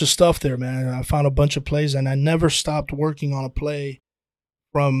found a bunch of stuff there, man. I found a bunch of plays, and I never stopped working on a play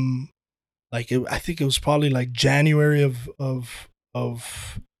from like I think it was probably like January of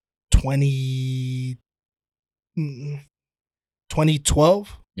 20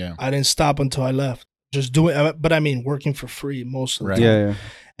 2012. Yeah. I didn't stop until I left. Just doing, but I mean, working for free most of the Right. time. Yeah,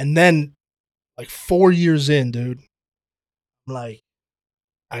 And then, like 4 years in, dude, I'm like,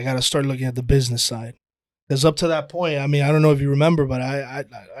 I gotta start looking at the business side. Because up to that point, I mean, I don't know if you remember, but I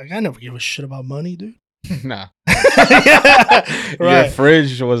never gave a shit about money, dude. Nah. Yeah, Your right.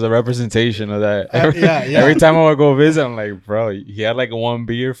 fridge was a representation of that. Yeah. Every time I would go visit, I'm like, bro, he had like one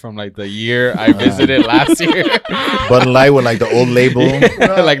beer from like the year I visited last year. Bud Light with like the old label.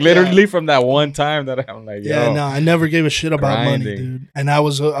 Yeah, like literally from that one time that I'm like, Yeah, yo, no, I never gave a shit about money, grinding. dude. And I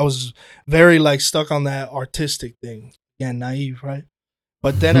was very like stuck on that artistic thing. Yeah, naive, right?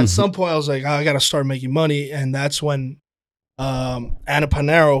 But then at some point I was like, I gotta start making money, and that's when Anna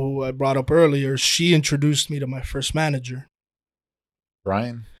Panero, who I brought up earlier, she introduced me to my first manager.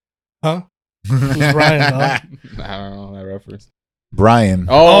 Brian. Huh? Who's Brian, dog? I don't know that reference. Brian.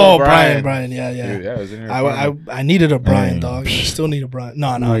 Oh, Brian, yeah. Dude, yeah, it was in your I apartment. needed a Brian, Hey. dog. I still need a Brian.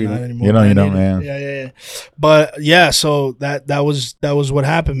 No, No, you not don't. anymore. You don't, I you don't, need it. man. Yeah. But yeah, so that was what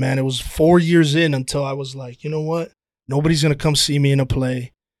happened, man. It was 4 years in until I was like, you know what? Nobody's gonna come see me in a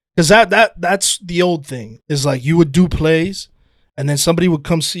play, because that's the old thing. Is like you would do plays, and then somebody would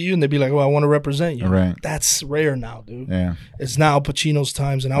come see you, and they'd be like, "Oh, I want to represent you." Right. That's rare now, dude. Yeah. It's now Al Pacino's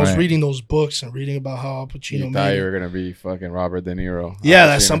times, and I was Right. reading those books and reading about how Al Pacino You thought made you it. were gonna be fucking Robert De Niro. Yeah, Al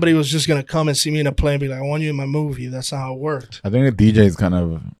that Pacino. somebody was just gonna come and see me in a play and be like, "I want you in my movie." That's not how it worked. I think the DJs kind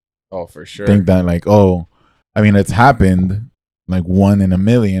of Oh, for sure. think that like, oh, I mean, it's happened like 1 in a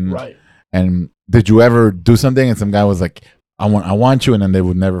million. Right. And did you ever do something and some guy was like, I want you, and then they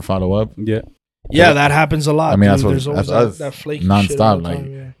would never follow up? Yeah. Yeah, that happens a lot. I mean, dude. that's what- There's always that's us, that flaky shit all nonstop, the like,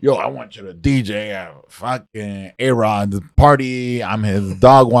 time, yeah. Yo, I want you to DJ at fucking A-Rod's party. I'm his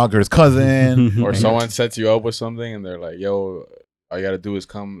dog walker's cousin. Or And- someone sets you up with something and they're like, yo, all you gotta do is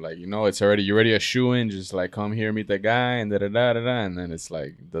come, like, you're already a shoe-in, just like come here, meet that guy, and da-da-da-da-da, and then it's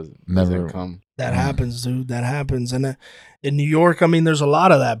like, doesn't Never- come. That happens, dude. That happens. And in New York, I mean, there's a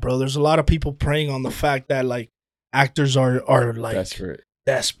lot of that, bro. There's a lot of people preying on the fact that like actors are like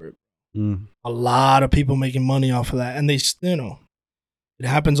desperate. Mm. A lot of people making money off of that, and they, you know, it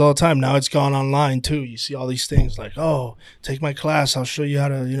happens all the time. Now it's gone online too. You see all these things like, oh, take my class. I'll show you how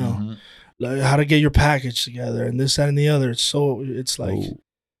to, you know, Mhm. like, how to get your package together, and this, that, and the other. It's like, Oh.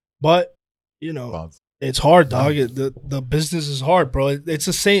 but you know, Well, it's hard, dog. The business is hard, bro. It's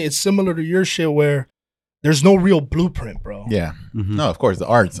the same. It's similar to your shit where there's no real blueprint, bro. yeah. Mhm. No, of course, the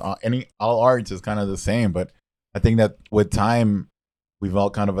arts, all arts is kind of the same, but I think that with time, we've all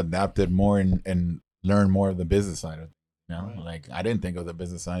kind of adapted more and learned more of the business side of it. You know, like I didn't think of the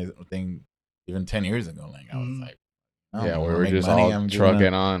business side thing even 10 years ago. Like I was Mhm. like, Yeah, I'm we gonna were make just money, all I'm just trucking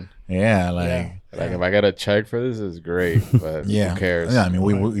gonna- on. Yeah, like Yeah. Like, if I get a check for this, it's great, but yeah, who cares? Yeah, I mean,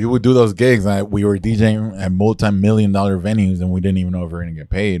 we would do those gigs. We were DJing at multi-million-dollar venues, and we didn't even know if we were gonna get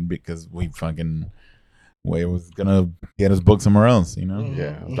paid because we was gonna get us booked somewhere else. You know,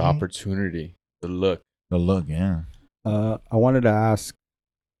 Yeah, Mhm. the opportunity, the look. the look, yeah. I wanted to ask,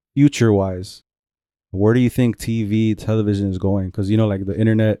 future-wise, where do you think television is going? Because you know, like the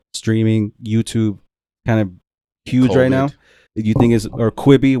internet, streaming, YouTube, kind of huge right now. COVID. Do you think or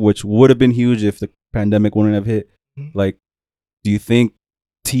Quibi, which would have been huge if the pandemic wouldn't have hit? Mhm. Like, do you think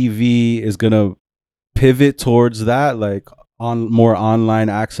TV is gonna pivot towards that, like on more online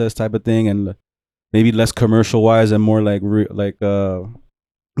access type of thing, and maybe less commercial-wise and more like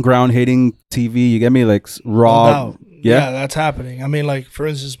ground hitting TV? You get me? Like raw. No doubt. Yeah? Yeah, that's happening. I mean, like for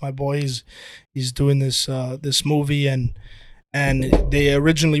instance, my boy he's doing this this movie, and they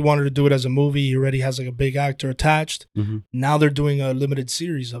originally wanted to do it as a movie. He already has like a big actor attached. Mhm. Now they're doing a limited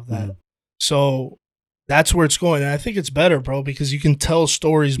series of that. Mhm. So that's where it's going, and I think it's better, bro, because you can tell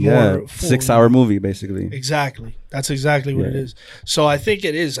stories Yeah, more. full, 6-hour movie basically. Exactly. That's exactly what it Yeah. is. So I think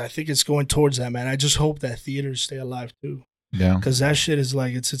it is. I think it's going towards that, man. I just hope that theaters stay alive too, Yeah, because that shit is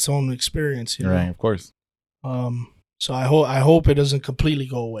like it's its own experience, you know. right. Of course. So I hope it doesn't completely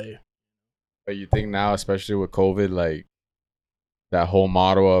go away. But you think now, especially with COVID, like that whole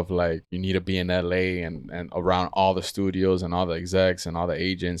model of like you need to be in LA and around all the studios and all the execs and all the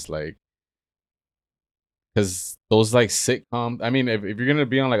agents, like, because those like sitcom, I mean, if you're gonna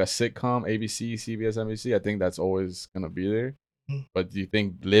be on like a sitcom, ABC, CBS, NBC, I think that's always gonna be there. Mm. But do you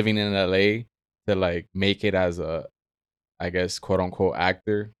think living in LA to like make it as a, I guess, quote unquote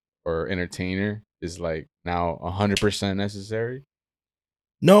actor or entertainer is like now 100% necessary,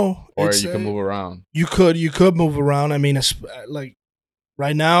 No, or it's, you can move around? You could move around. I mean, like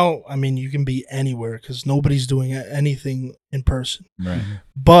right now, I mean, you can be anywhere because nobody's doing anything in person. Right.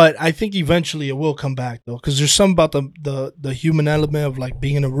 But I think eventually it will come back though, because there's something about the human element of like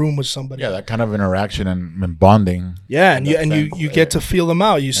being in a room with somebody. Yeah, that kind of interaction and bonding. Yeah, in and that you sense, you get to feel them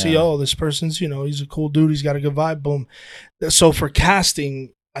out. You see, Yeah. oh, this person's, you know, he's a cool dude. He's got a good vibe. Boom. So for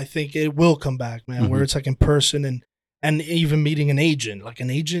casting, I think it will come back, man. Where Mhm. it's like in person and even meeting an agent. Like an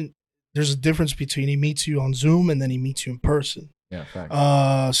agent, there's a difference between he meets you on Zoom and then he meets you in person. Yeah,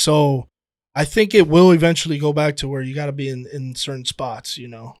 fact. So I think it will eventually go back to where you got to be in certain spots, you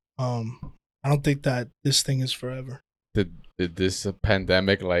know. I don't think that this thing is forever. Did this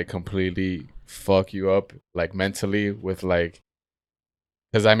pandemic like completely fuck you up like mentally with like?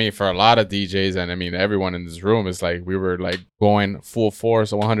 Because I mean, for a lot of DJs and I mean everyone in this room, it's like we were like going full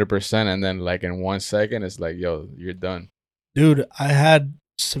force, 100%, and then like in 1 second, it's like, yo, you're done. Dude, I had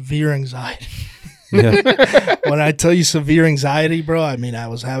severe anxiety. Yeah. When I tell you severe anxiety, bro, I mean I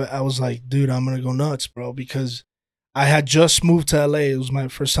was like, dude, I'm gonna go nuts, bro, because I had just moved to LA. It was my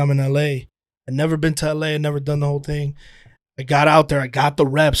first time in LA. I'd never been to LA. I'd never done the whole thing. I got out there. I got the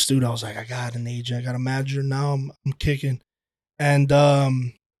reps, dude. I was like, I got an agent. I got a manager. Now I'm kicking. And I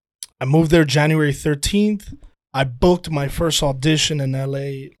moved there January 13th. I booked my first audition in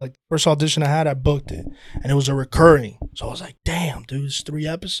LA. Like, first audition I had, I booked it. And it was a recurring. So I was like, damn, dude, it's 3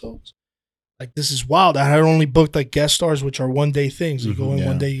 episodes. Like, this is wild. I had only booked, like, guest stars, which are one-day things. You go in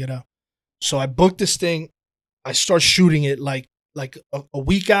one day, you get out. So I booked this thing. I start shooting it, like a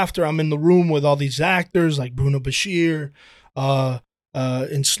week after I'm in the room with all these actors, like Bruno Bashir,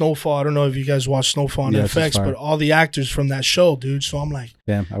 in Snowfall. I don't know if you guys watch Snowfall on FX, but all the actors from that show, dude. So I'm like,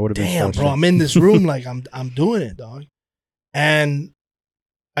 Damn, I would have been. damn, bro, I'm in this room, like I'm doing it, dog. And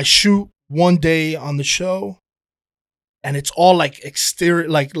I shoot one day on the show, and it's all like exterior,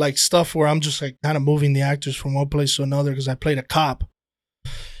 like stuff where I'm just like kind of moving the actors from one place to another because I played a cop.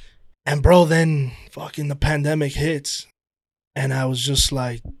 And bro, then fucking the pandemic hits, and I was just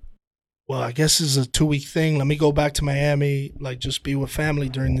like, well, I guess this is a 2-week thing. Let me go back to Miami, like just be with family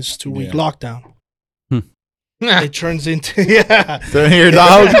during this 2-week lockdown. It turns into Still here,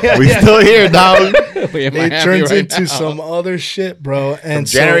 dog. We still here, dog. It turns into some other shit, bro. And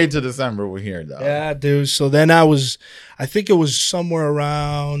From January to December, we're here, dog. Yeah, dude. So then I think it was somewhere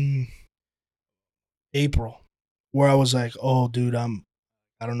around April where I was like, oh, dude, I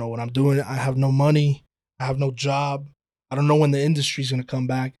don't know what I'm doing. I have no money. I have no job. I don't know when the industry's going to come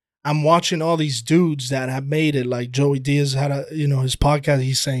back. I'm watching all these dudes that have made it. Like Joey Diaz had his podcast.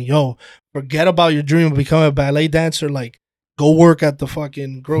 He's saying, yo, forget about your dream of becoming a ballet dancer. Like, go work at the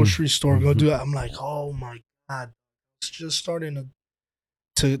fucking grocery store. Go do that. I'm like, oh my God. It's just starting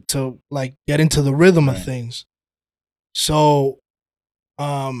to like get into the rhythm of things. So,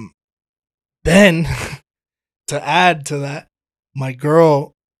 then to add to that, my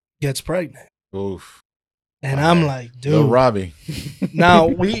girl gets pregnant. Oof. And I'm like, dude. Little Robbie. Now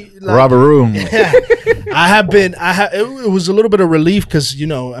we Robberoo. Yeah, it was a little bit of relief because,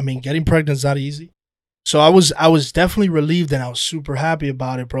 I mean, getting pregnant is not easy. So I was definitely relieved and I was super happy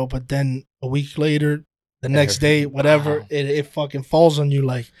about it, bro. But then a week later, the next day, whatever, it fucking falls on you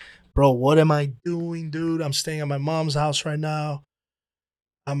like, bro, what am I doing, dude? I'm staying at my mom's house right now.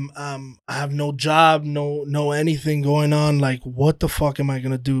 I have no job, no anything going on. Like, what the fuck am I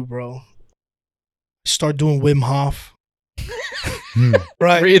gonna do, bro? Start doing Wim Hof.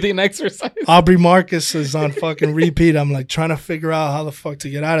 Right. Breathing exercise. Aubrey Marcus is on fucking repeat. I'm like trying to figure out how the fuck to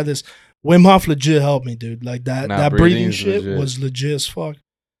get out of this. Wim Hof legit helped me, dude. Like that breathing shit was legit as fuck.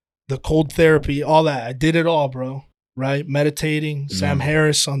 The cold therapy, all that. I did it all, bro. Right? Meditating, Sam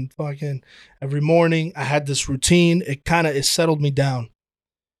Harris on fucking every morning. I had this routine. It settled me down.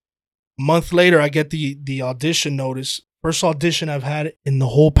 A month later, I get the audition notice. First audition I've had in the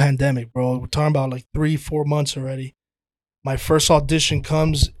whole pandemic, bro. We're talking about like 3-4 months already. My first audition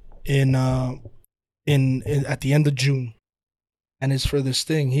comes in at the end of June, and it's for this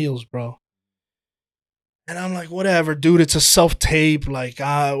thing, Heels, bro. And I'm like, whatever, dude. It's a self tape. Like,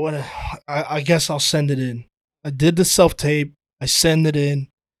 I guess I'll send it in. I did the self tape. I send it in.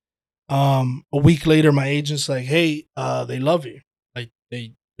 A week later, my agent's like, hey, they love you. Like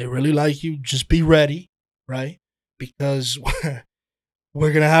they really like you. Just be ready, right? Because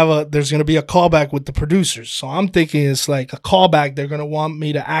there's gonna be a callback with the producers. So I'm thinking it's like a callback. They're gonna want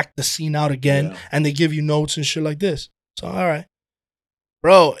me to act the scene out again, and they give you notes and shit like this. So all right,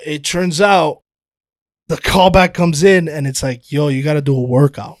 bro. It turns out the callback comes in, and it's like, yo, you gotta do a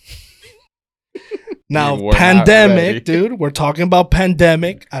workout. Now, pandemic, dude. We're talking about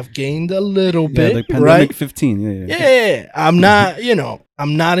pandemic. I've gained a little bit, like pandemic right? 15. Yeah. I'm not,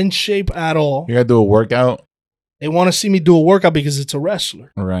 I'm not in shape at all. You gotta do a workout. They want to see me do a workout because it's a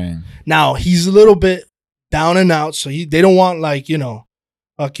wrestler. Right. Now, he's a little bit down and out, so they don't want like,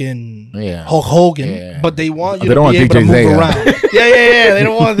 fucking Hulk Hogan, but they want you to be able to move around. Yeah. They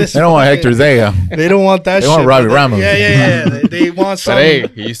don't want this. They don't want Hector Zaya. They don't want that They shit. want Robbie Ramos. Yeah. They want But something. hey,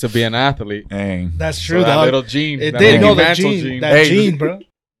 he used to be an athlete. Dang. That's true, So that dog. little gene. It that did know Mickey that Mantle gene. That gene, bro.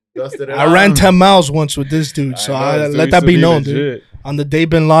 Dusted it I ran off. 10 miles once with this dude, so I know, this dude let used that to be known, dude. legit. On the day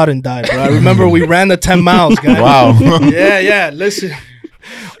Bin Laden died, bro. I remember we ran the 10 miles, guys. Wow. Yeah. Listen,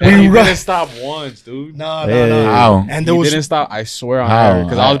 And he ran- didn't stop once, dude. no. Wow. And there He was didn't stop. I swear on How?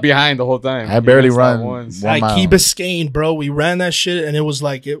 because I was behind the whole time. I He barely didn't stop run once. one like mile. Key Biscayne, bro. We ran that shit, and it was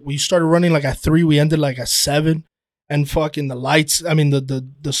like we started running like at 3. We ended like at 7, and fucking the lights. I mean,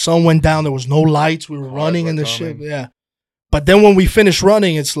 the sun went down. There was no lights. We were running were in the shit. coming. Yeah. But then when we finished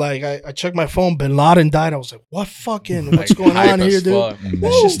running, it's like I checked my phone. Bin Laden died. I was like, what fucking what's Like, going hype on as here, dude? fuck.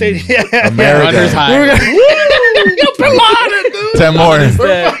 That shit stayed. Yeah, America. Runner's high. We were gonna, Yo, Bin Laden, dude. 10 more.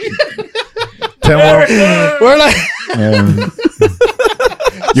 10 more. We're like, Yeah.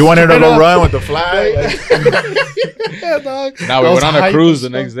 You wanted to go run with the flag? yeah, dog. Now we I was went on a hyped cruise as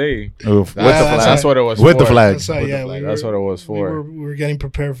the fuck. next day. Oof, with the that's flag. That's what it was With the for. flag. That's right. Yeah, That's what it was for. we were getting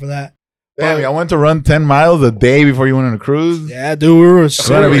prepared for that. Damn, I went to run 10 miles a day before you went on a cruise. Yeah, dude, we were So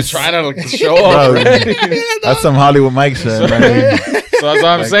Gotta we be were trying to like, show up. Bro, Right? that's some Hollywood Mike shit. Man. So that's what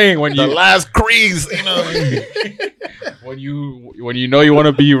I'm Like, saying. When The you last cruise, you know. when you know you want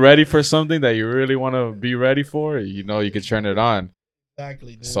to be ready for something that you really want to be ready for, you know you can turn it on.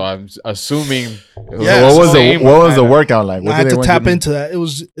 Exactly, dude. So I'm assuming. It was Yeah, what was the same what was the kinda- workout like? What I had did to they want tap you to- into that. It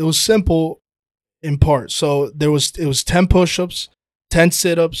was simple in part. So it was 10 push-ups, 10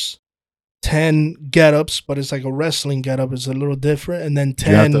 sit-ups, 10 get-ups, but it's like a wrestling get-up. It's a little different, and then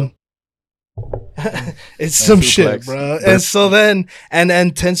You have 10. It's some shit, suplex. bro. And so then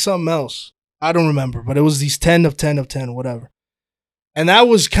and 10 something else. I don't remember, but it was these 10 of 10 of 10, whatever. And that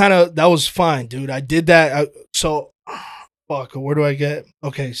was fine, dude. I did that. Fuck, where do I get?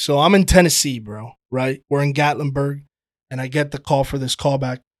 Okay, so I'm in Tennessee, bro, right? We're in Gatlinburg, and I get the call for this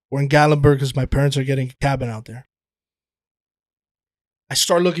callback. We're in Gatlinburg because my parents are getting a cabin out there. I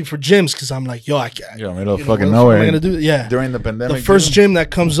start looking for gyms because I'm like, yo, I can't. Yo, middle of you know, fucking what the fuck am I nowhere. gonna do? Yeah. During the pandemic. The first too? gym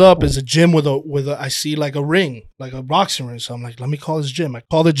that comes up is a gym with a I see like a ring, like a boxing ring. So I'm like, let me call this gym. I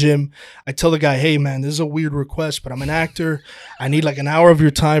call the gym. I tell the guy, hey man, this is a weird request, but I'm an actor. I need like an hour of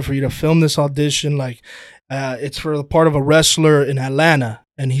your time for you to film this audition. Like, it's for the part of a wrestler in Atlanta.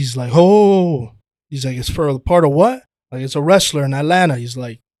 And he's like, oh, he's like, it's for the part of what? Like, it's a wrestler in Atlanta. He's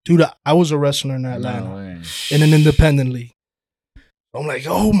like, dude, I was a wrestler in Atlanta No way. in an independent league. I'm like,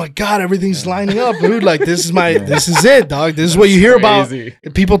 oh my God, everything's lining up, dude. Like, this is it, dog. This is what you hear about. Crazy.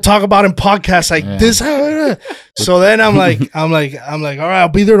 People talk about in podcasts like Yeah. this. So then I'm like, all right, I'll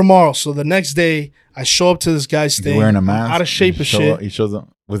be there tomorrow. So the next day, I show up to this guy's He's thing. wearing a I'm mask. out of shape He as show shit. up- He shows up.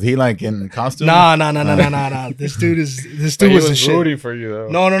 Was he like in costume? Nah. This dude But was he the was shit. rooting for you though.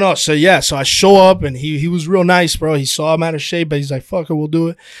 No. So yeah, so I show up and he was real nice, bro. He saw I'm out of shape, but he's like, "Fuck it, we'll do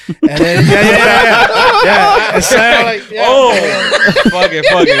it." And then yeah. And so I'm like, yeah. Oh, fuck it.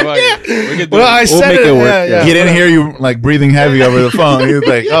 We can do Well, I it. said make it work, Yeah. He didn't hear you like breathing heavy over the phone. He was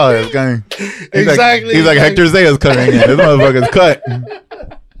like, "Oh, it's going." Exactly. He's like Hector Zaya's coming in. This motherfucker's cut.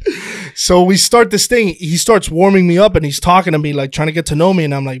 So we start this thing. He starts warming me up and he's talking to me, like trying to get to know me.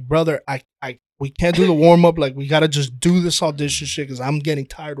 And I'm like, brother, we can't do the warm up. Like, we gotta just do this audition shit because I'm getting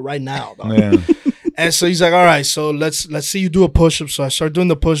tired right now, dog. Yeah. And so he's like, all right, so let's see you do a push up. So I start doing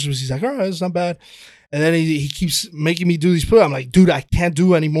the push ups. He's like, all right, it's not bad. And then he keeps making me do these push ups. I'm like, dude, I can't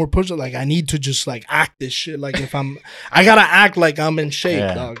do any more push ups. Like, I need to just like act this shit. Like, I gotta act like I'm in shape,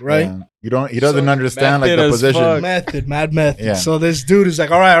 Yeah, dog, right? yeah. He doesn't So, understand like method the as position. fuck. Mad method. Yeah. So this dude is like,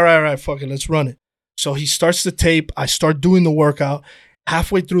 all right, fuck it, let's run it. So he starts the tape. I start doing the workout.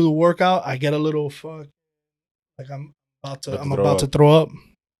 Halfway through the workout, I get a little fuck. Like I'm about to throw up.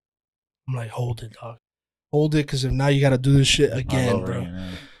 I'm like, hold it, dog. Hold it, because if now you got to do this shit again, All over bro. again, yeah.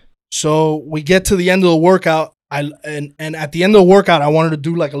 So we get to the end of the workout. And at the end of the workout, I wanted to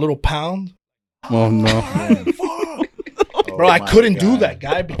do like a little pound. Oh no. Bro, I Oh my couldn't do God. that,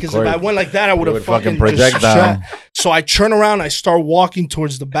 guy, because Of if I course. went like that, I would You have would fucking fucking project just down. shot. So I turn around, I start walking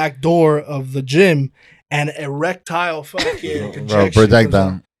towards the back door of the gym, and erectile fucking Bro, projection project comes out.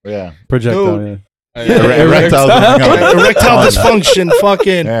 down. Yeah. Projectile, Dude. yeah. Erectile. Erectile dysfunction,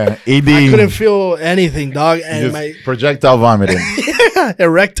 fucking. Yeah. ED. I couldn't feel anything, dog, and Just my projectile vomiting.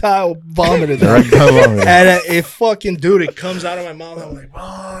 erectile vomited, dog. Erectile vomiting. And it fucking, dude, it comes out of my mouth. I'm like,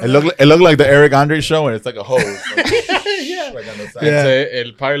 oh, It looked like the Eric Andre show, and it's like a hose. yeah. Like on the side. Yeah.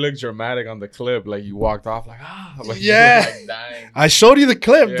 It probably looked dramatic on the clip. Like you walked off like like you Yeah. were, like, dying. I showed you the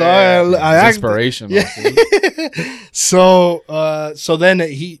clip, Yeah, dog. I it's act- inspirational. Yeah. See? So then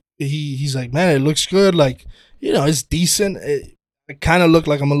he's like, man, it looks good. Like, you know, it's decent. It kind of looked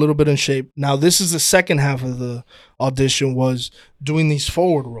like I'm a little bit in shape. Now, this is the second half of the audition, was doing these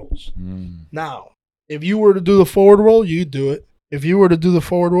forward rolls. Mm. Now, if you were to do the forward roll, you do it. if you were to do the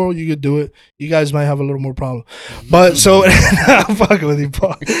forward roll, you could do it. You guys might have a little more problem. But so I'm fucking with you,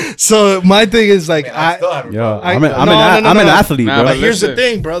 Paul. So my thing is like I'm an athlete, Nah, bro. but here's the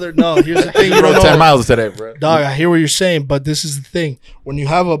thing, brother. No, here's the thing. You You don't rode know. 10 miles today, bro. Dog, I hear what you're saying, but this is the thing. When you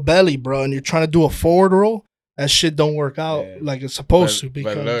have a belly, bro, and you're trying to do a forward roll, that shit don't work out like it's supposed to.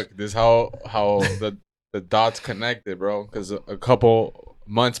 Because But look, this is how the dots connected, bro. Because a couple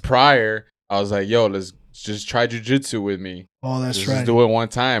months prior, I was like, yo, let's just try jujitsu with me. oh, that's Just right. do it one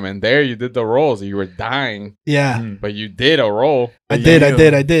time. And there you did the rolls. You were dying, Yeah, but you did a roll. I did. Yeah,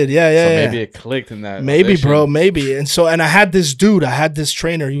 yeah. So yeah. maybe it clicked in that. Maybe, audition. bro, maybe. And so, and I had this dude, I had this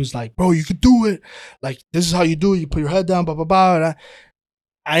trainer. He was like, bro, you could do it. Like, this is how you do it. You put your head down, blah, blah, blah. And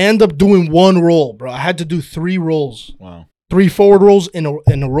I end up doing one roll, bro. I had to do 3 rolls, Wow. 3 forward rolls in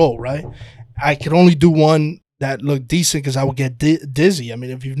a row, right? I could only do one that looked decent because I would get dizzy. I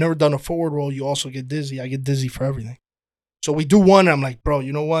mean, if you've never done a forward roll, you also get dizzy. I get dizzy for everything. So we do one, and I'm like, bro,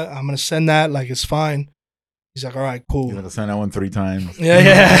 you know what? I'm going to send that. Like, it's fine. He's like, all right, cool. You're going to send that one 3 times.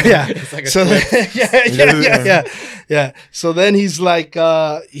 Yeah. It's like a So twist. yeah. So then he's like,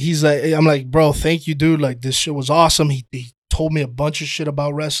 I'm like, bro, thank you, dude. Like, this shit was awesome. He told me a bunch of shit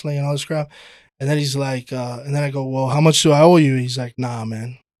about wrestling and all this crap. And then he's like, and then I go, well, how much do I owe you? He's like, nah,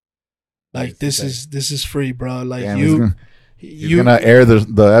 man. Like, this is free, bro. Like, Damn, he's gonna air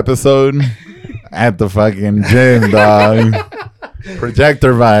the episode at the fucking gym, dog.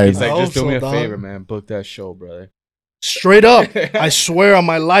 Projector vibes. He's like, I just do hope me a so, dog. favor, man. Book that show, brother. straight up. I swear on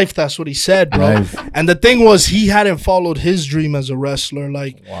my life, that's what he said, bro. Nice. And the thing was, he hadn't followed his dream as a wrestler,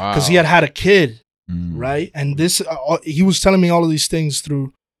 like, Wow. because he had a kid. Mm. Right, and this he was telling me all of these things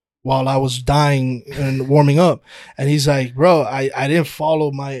through while I was dying and warming up, and he's like, bro, I didn't follow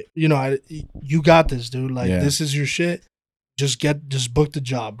my, you got this, dude, like, Yeah. this is your shit, just book the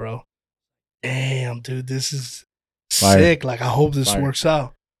job, bro. Damn, dude, this is Fire. sick. Like, I hope this Fire. works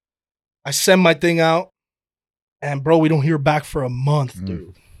out. I send my thing out, and bro, we don't hear back for a month, Mm.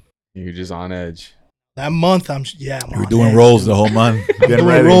 dude. You're just on edge. That month, I'm You were on doing edge, rolls dude. the whole month. I'm Getting doing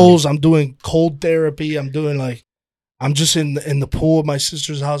ready. rolls. I'm doing cold therapy. I'm doing I'm just in the pool at my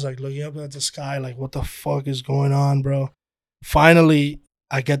sister's house, like looking up at the sky, like, what the fuck is going on, bro? Finally,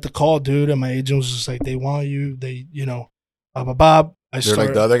 I get the call, dude, and my agent was just like, they want you. They, Bob. I They're started.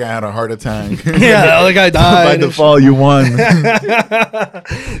 like, the other guy had a heart attack. Yeah, the other guy died. By and default, you won.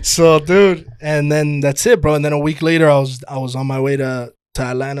 So, dude, and then that's it, bro. And then a week later, I was on my way to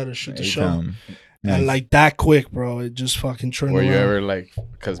Atlanta to shoot the show. A-Town. And Nice. like that quick, bro, it just fucking turned Were around. you ever like,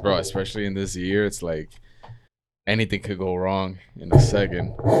 because bro, especially in this year, it's like anything could go wrong in a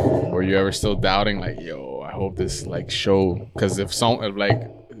second. Were you ever still doubting, like, yo, I hope this like show? Because if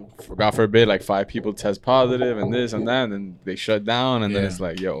God forbid, like 5 people test positive and this and that, and then they shut down, and then Yeah. it's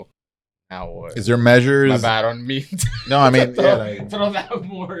like, yo, now what? Is there measures? My bad on me. No, I mean, throw, yeah, like, throw that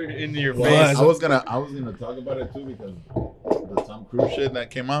more in your Well, face. I was gonna talk about it too because the Tom Cruise shit that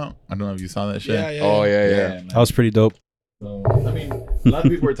came out. I don't know if you saw that shit. Yeah, yeah. Oh yeah. man. That was pretty dope. So, I mean, a lot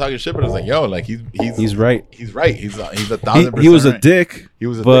of people were talking shit, but I was like, yo, like he's right. He's right. He's a He 1,000%. he was a right. dick, He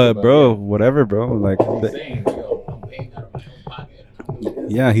was a but dick about bro, it. whatever, bro. Like, He's saying, yo, I'm paying out of my own pocket.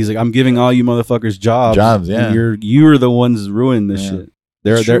 yeah, he's like, I'm giving all you motherfuckers jobs. Jobs, yeah. And you're the ones ruining this Yeah. shit.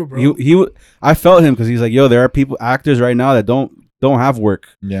 It's true, bro. I felt him because he's like, yo, there are actors right now that don't have work,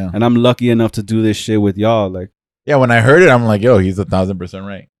 Yeah. and I'm lucky enough to do this shit with y'all. Like, Yeah, when I heard it, I'm like, yo, he's 1,000%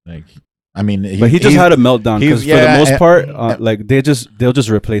 right. Like, I mean, but he just had a meltdown because for the most part, yeah. like they'll just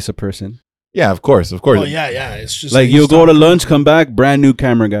replace a person. Yeah, of course. Oh yeah. It's just Like he's you'll go to talking- lunch, come back, brand new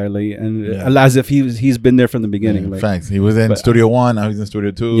camera guy, like, and Yeah. as if he's been there from the beginning. Yeah, Like, facts. He was in but- Studio 1, now he's in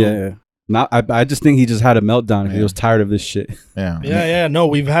Studio 2. yeah. Not, I just think he just had a meltdown. He Yeah. was tired of this shit. Yeah. Yeah. No,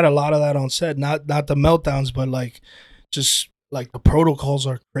 we've had a lot of that on set. Not the meltdowns, but like just like the protocols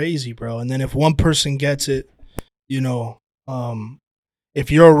are crazy, bro. And then if one person gets it, if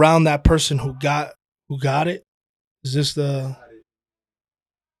you're around that person who got it, is this the?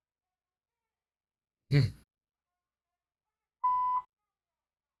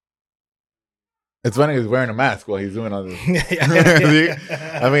 It's funny he's wearing a mask while he's doing all this.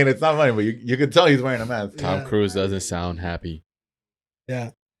 Yeah. I mean, it's not funny, but you can tell he's wearing a mask. Tom Cruise doesn't sound happy.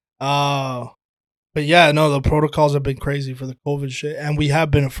 Yeah. But yeah, no, the protocols have been crazy for the COVID shit. And we have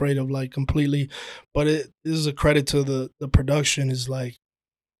been afraid of like completely, but this is a credit to the production is like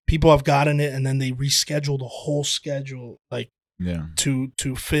people have gotten it and then they reschedule the whole schedule like Yeah. to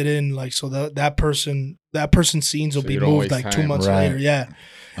fit in like so that person's scenes will So be you don't moved waste like 2 time. months Right. later. Yeah.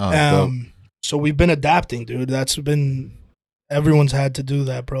 Oh, dope. So we've been adapting, dude. That's been everyone's had to do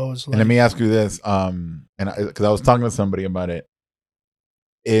that, bro. It's like, And let me ask you this, and because I was talking to somebody about it,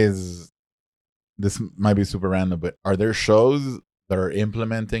 is this might be super random, but are there shows that are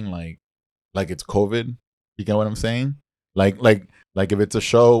implementing like it's COVID? You get what I'm saying? Like if it's a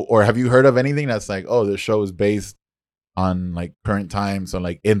show, or have you heard of anything that's like, oh, this show is based on like current times, so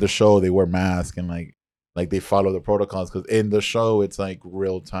like in the show they wear masks and like they follow the protocols because in the show it's like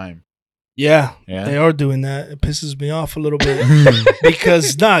real time. Yeah, Yeah? they are doing that. It pisses me off a little bit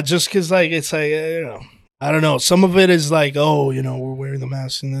because just because like it's like I don't know. Some of it is like, oh, we're wearing the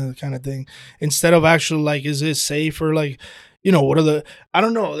mask and that kind of thing, instead of actually like, is it safe, or like, what are the? I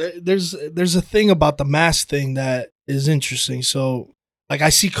don't know. There's a thing about the mask thing that is interesting. So like I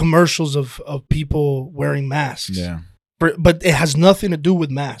see commercials of people wearing masks. Yeah. But it has nothing to do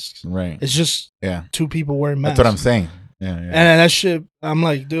with masks. Right. It's just Yeah. two people wearing masks. That's what I'm saying. Yeah. And that shit, I'm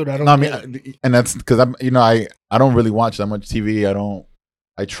like, dude, I don't. No, I get mean, it. and that's because I don't really watch that much TV.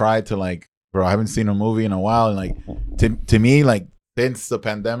 I try to like, bro, I haven't seen a movie in a while, and like to me, like since the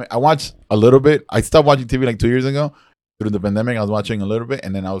pandemic, I watched a little bit. I stopped watching TV like 2 years ago. Through the pandemic, I was watching a little bit,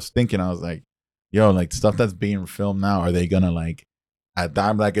 and then I was thinking, I was like, yo, like stuff that's being filmed now, are they gonna like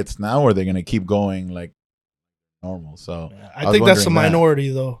adapt like it's now, or are they gonna keep going like normal? So I think that's the wondering that. minority,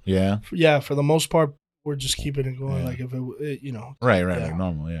 though. Yeah. Yeah, for the most part, we're just keeping it going. Yeah. Like if it Right, Yeah. like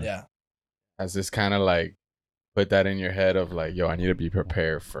normal. Yeah. yeah. Has this kind of like put that in your head of like, yo, I need to be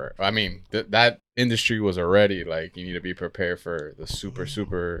prepared for. I mean, that industry was already like, you need to be prepared for the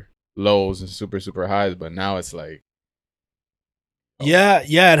super lows and super highs, but now it's like, Yeah,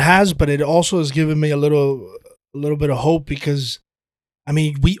 it has, but it also has given me a little bit of hope because, I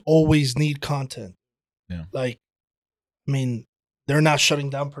mean, we always need content. Yeah. Like, I mean, they're not shutting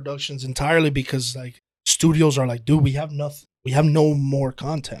down productions entirely because like studios are like, dude, we have nothing. We have no more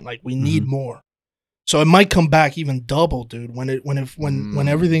content. Like, we need more. So it might come back even double, dude. When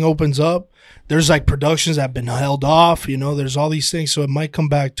everything opens up, there's like productions that have been held off. There's all these things, so it might come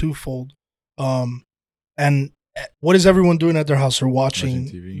back twofold. And what is everyone doing at their house? They're watching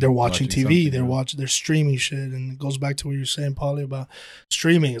TV. They're watching TV. something, They're yeah. they're streaming shit, and it goes back to what you're saying, Paulie, about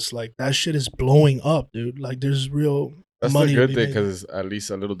streaming. It's like that shit is blowing up, dude. Like there's real that's money. the good to be thing made. because it's at least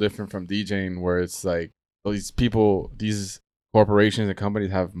a little different from DJing, where it's like these people, these corporations and companies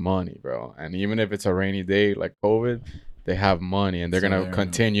have money, bro. And even if it's a rainy day like COVID, they have money and they're gonna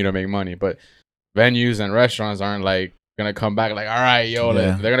continue to make money. But venues and restaurants aren't like gonna come back like, all right, yo,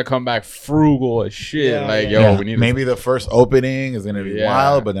 Yeah. they're gonna come back frugal as shit. Yeah, like, yeah. yo, we need Maybe the first opening is gonna be Yeah.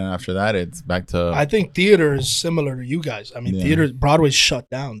 wild, but then after that, it's back to. I think theater is similar to you guys. I mean, Yeah. theater, Broadway's shut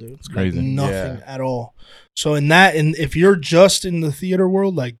down, dude. It's crazy. nothing Yeah. at all. So and if you're just in the theater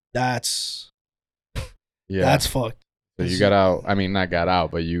world, like that's fucked. So you got out. I mean, not got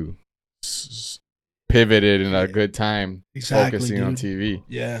out, but you pivoted in a good time, Exactly, focusing on dude. TV.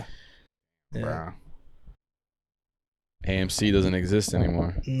 Yeah. Wow. AMC doesn't exist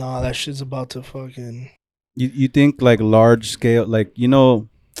anymore. Nah, that shit's about to fucking. You think like large scale, like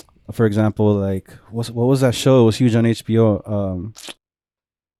for example, like what was that show? It was huge on HBO.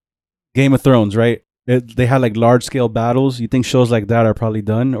 Game of Thrones, right? They had like large scale battles. You think shows like that are probably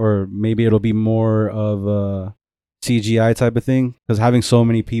done, or maybe it'll be more of a CGI type of thing? Because having so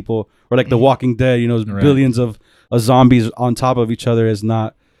many people, or like The Walking Dead, Right. billions of zombies on top of each other is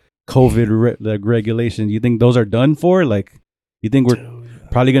not COVID regulation. You think those are done for? Like, you think we're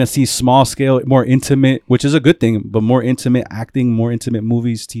probably gonna see small scale, more intimate, which is a good thing, but more intimate acting, more intimate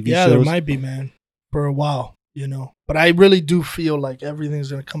movies, TV Yeah, shows? there might be, man, for a while, But I really do feel like everything's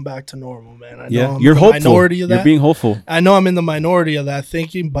gonna come back to normal, man. I know I'm you're in the hopeful. minority of that. You're being hopeful. I know I'm in the minority of that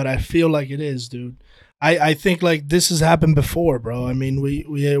thinking, but I feel like it is, dude. I think like this has happened before, bro. I mean,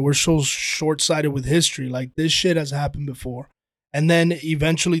 we're so short-sighted with history. Like this shit has happened before, and then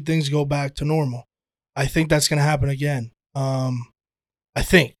eventually things go back to normal. I think that's gonna happen again. I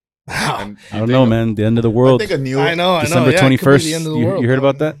think. And I don't know, man. The end of the world. I think a new. I know. December Yeah, it could be 21st. the end of the You world, heard bro.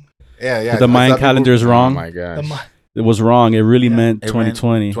 about that? Yeah. The Mayan calendar is Oh wrong. my gosh. It was wrong. It really meant It went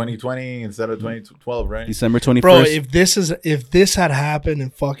 2020. 2020 instead of 2012, right? December 21st. Bro, if this had happened in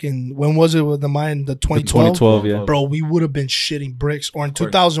fucking when was it with the Mayan, the 2012? 2012, yeah. Bro, we would have been shitting bricks. Or in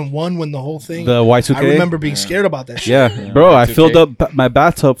 2001 when the whole thing. The Y2K. I remember being scared about that shit. Yeah, bro, I filled up my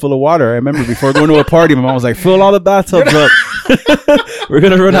bathtub full of water. I remember before going to a party, my mom was like, "Fill all the bathtubs up. We're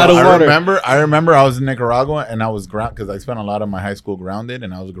gonna run out of water." I remember I was in Nicaragua and I was grounded because I spent a lot of my high school grounded,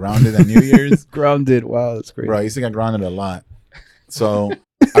 and I was grounded at New Year's. Grounded. Wow, that's great. Bro, I used to get grounded a lot. So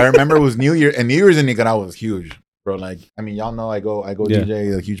I remember it was New Year, and New Year's in Nicaragua was huge, bro. Like, I mean, y'all know I go Yeah.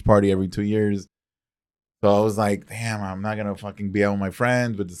 DJ a huge party every 2 years. So I was like, damn, I'm not gonna fucking be out with my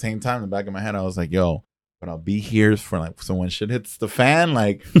friends. But at the same time, in the back of my head, I was like, yo, but I'll be here for like so when shit hits the fan,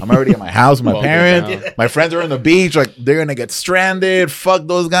 like I'm already at my house with my Well, parents. down. My friends are on the beach, like they're gonna get stranded. Fuck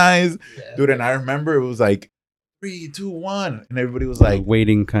those guys, dude. And I remember it was like 3, 2, 1, and everybody was like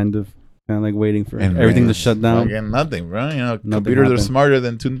waiting, kind of like waiting for and everything man, to shut down. Fucking nothing, bro. You know, Nothing computers are happened. smarter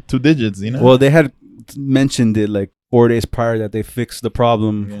than two digits. You know. Well, they had mentioned it like 4 days prior that they fixed the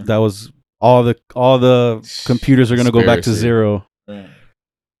problem. Yeah. That was all the computers are gonna go back to Conspiracy. zero.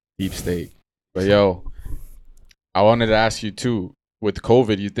 Deep state. But yo, I wanted to ask you too. With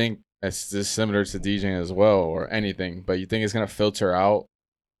COVID, you think it's just similar to DJing as well, or anything? But you think it's gonna filter out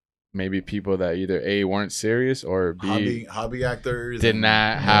maybe people that either A, weren't serious, or B, hobby actors did and-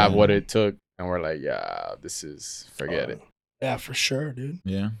 not have yeah. what it took, and we're like, yeah, this is forget it. Yeah, for sure, dude.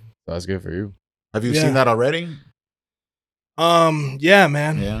 Yeah. So that's good for you. Have you Yeah. seen that already? Yeah,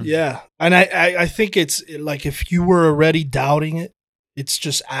 man. Yeah. Yeah. And I think it's like if you were already doubting it, it's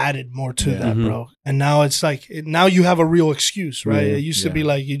just added more to Yeah. that, Mhm. bro. And now it's like now you have a real excuse, right? Yeah. It used to be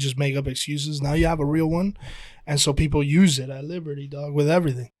like you just make up excuses. Now you have a real one. And so people use it at Liberty, dog, with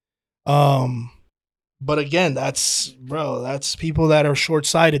everything. But again, that's people that are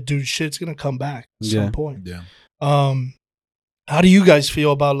short-sighted, dude. Shit's gonna come back at Yeah. some point. Yeah. How do you guys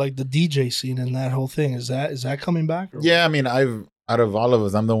feel about like the DJ scene and that whole thing? Is that coming back? Or what? Yeah, I mean, out of all of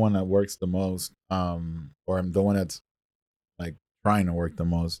us, I'm the one that works the most, or I'm the one that's like trying to work the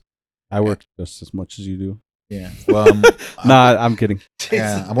most. I work just as much as you do. Yeah. Well, Nah, I'm kidding.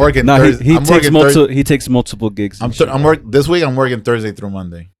 yeah, I'm working. No, Thursday. he I'm takes working multiple. He takes multiple gigs. and shit. I'm work this week. I'm working Thursday through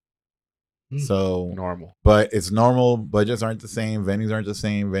Monday. Mm. So, Normal. but it's normal. Budgets aren't the same. Venues aren't the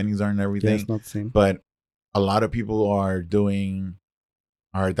same. Venues aren't Yeah, everything. it's not the same. But a lot of people are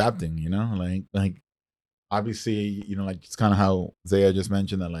adapting. You know, like obviously, you know, like it's kind of how Zaya just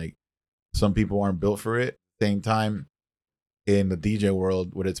mentioned that like some people aren't built for it. Same time, in the DJ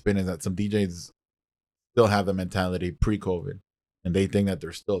world, what it's been is that some DJs still have the mentality pre-COVID, and they think that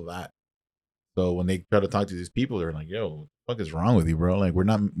they're still that. So when they try to talk to these people, they're like, "Yo, what the fuck is wrong with you, bro? Like, we're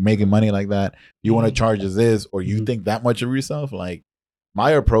not making money like that. You want to charge us this, or you Mhm. think that much of yourself?" Like,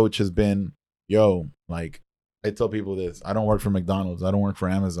 my approach has been, "Yo, like, I tell people this: I don't work for McDonald's. I don't work for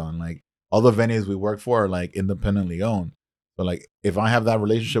Amazon. Like, all the venues we work for are like independently owned. So like, if I have that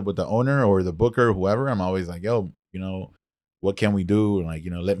relationship with the owner or the booker, or whoever, I'm always like, yo, you know, what can we do? And like,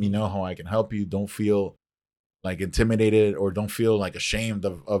 you know, let me know how I can help you. Don't feel like intimidated or don't feel like ashamed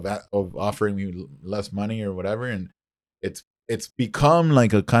of offering me less money or whatever." And it's become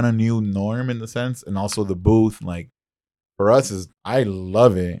like a kind of new norm in the sense, and also the booth, like for us is I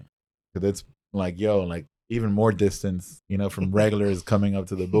love it because it's like, yo, like even more distance, you know, from regulars coming up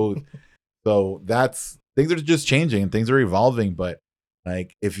to the booth. So that's things are just changing and things are evolving. But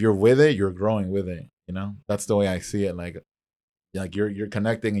like if you're with it, you're growing with it. You know, that's the way I see it. Like you're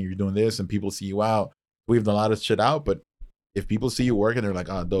connecting and you're doing this, and people see you out. We've done a lot of shit out, but if people see you working, they're like,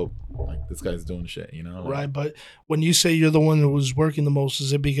 "Oh, dope! Like this guy's doing shit," you know? Like, Right, but when you say you're the one who was working the most,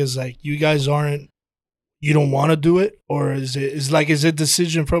 is it because like you guys you don't want to do it, or is it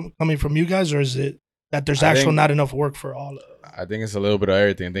decision coming from you guys, or is it that there's I actually think- not enough work for all? I think it's a little bit of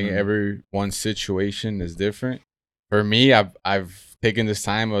everything. I think Mhm. everyone's situation is different. For me, I've taken this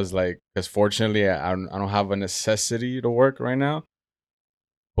time as like, because fortunately I don't have a necessity to work right now,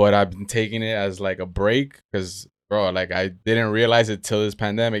 but I've been taking it as like a break because, bro, like I didn't realize it till this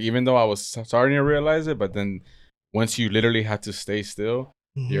pandemic, even though I was starting to realize it. But then once you literally have to stay still,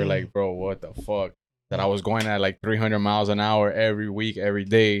 you're Mhm. like, bro, what the fuck? That I was going at like 300 miles an hour every week, every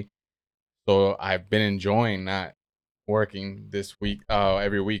day. So I've been enjoying not working this week,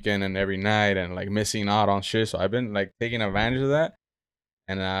 every weekend and every night, and like missing out on shit. So I've been like taking advantage of that,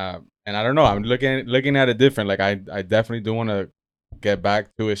 and I don't know. I'm looking at it different. Like I definitely do want to get back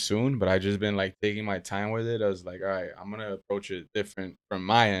to it soon, but I just been like taking my time with it. I was like, all right, I'm gonna approach it different from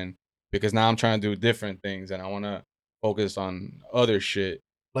my end because now I'm trying to do different things, and I want to focus on other shit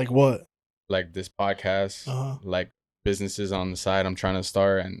Like what? like this podcast, Uh-huh. like businesses on the side I'm trying to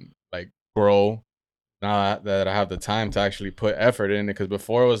start and like grow now that I have the time to actually put effort in it. Because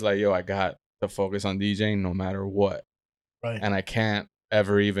before it was like, yo, I got to focus on DJing no matter what. Right. And I can't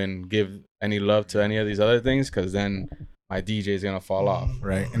ever even give any love to any of these other things because then my DJ is going to fall off.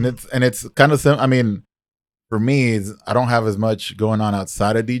 right, and it's kind of I mean, for me, I don't have as much going on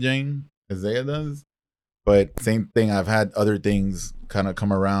outside of DJing as Zaya does, but same thing. I've had other things kind of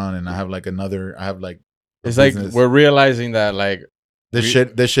come around, and I have like a It's like business. we're realizing that like, this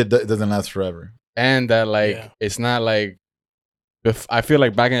shit doesn't last forever. and that like Yeah. it's not like I feel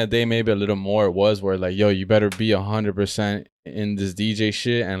like back in the day maybe a little more it was where like, yo, you better be 100% in this DJ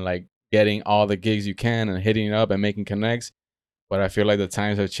shit and like getting all the gigs you can and hitting it up and making connects. But I feel like the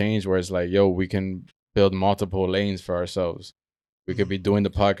times have changed where it's like, yo, we can build multiple lanes for ourselves. We could be doing the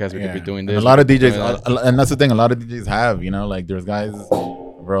podcast. We could be doing this. And a lot of we could be DJs, doing that. and that's the thing. A lot of DJs have, like there's guys,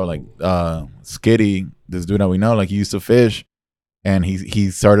 bro, like Skitty, this dude that we know, like he used to fish, and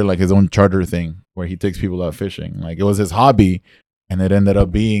he started like his own charter thing where he takes people out fishing. Like it was his hobby, and it ended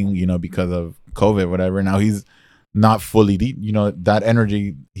up being, because of COVID, whatever. Now he's not fully that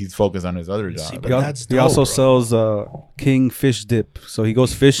energy he's focused on his other See, job. but that's He dope, also bro. sells King Fish Dip. So he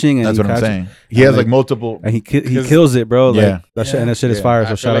goes fishing and That's he what I'm catches- saying. He has like multiple. and he Because- kills it, bro. Like, Yeah. that shit, and that shit is Yeah. fire. I So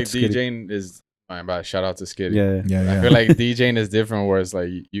feel shout like out to Skitty. DJing is fine, but shout out to Skitty. Yeah, Yeah, I yeah. feel like DJing is different, where it's like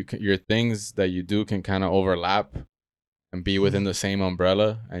your things that you do can kind of overlap and be within the same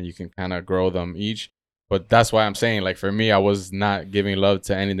umbrella, and you can kind of grow them each. But that's why I'm saying, like, for me, I was not giving love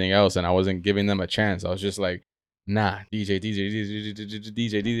to anything else, and I wasn't giving them a chance. I was just like, nah, DJ.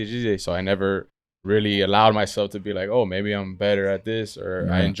 So I never really allowed myself to be like, oh, maybe I'm better at this, or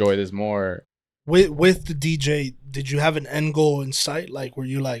I Yeah. enjoy this more. With the DJ, did you have an end goal in sight? Like, were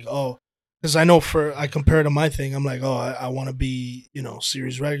you like, oh, because I know I compare to my thing, I'm like, oh, I want to be,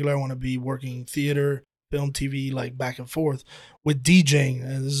 series regular. I want to be working theater, film, TV, like back and forth. With DJing,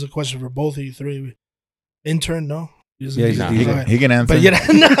 and this is a question for both of you three. Intern, no? Yeah, he's a DJ. He can answer.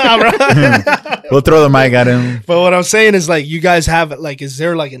 But nah, bro. We'll throw the mic at him. But what I'm saying is, like, you guys have, like, is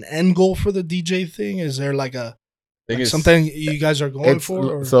there like an end goal for the DJ thing? Is there like a Thing like is- something you guys are going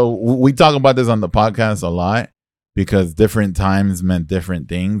for? Or? So we talk about this on the podcast a lot because different times meant different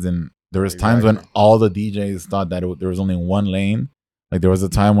things, and there was times when Exactly. all the DJs thought that there was only one lane. Like there was a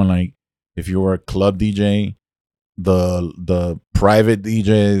time when, like, if you were a club DJ, the private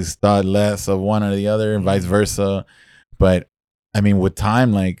DJs thought less of one or the other, and vice versa. But I mean, with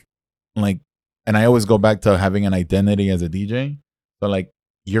time, like, and I always go back to having an identity as a DJ. So like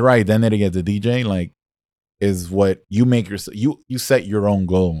your identity as a DJ, like, is what you make you set your own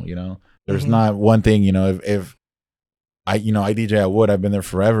goal. There's Mhm. not one thing. If I DJ at Wood, I've been there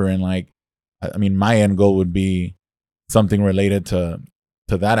forever, and like, I mean, my end goal would be something related to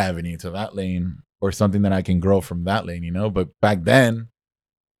that avenue, to that lane, or something that I can grow from that lane. But back then,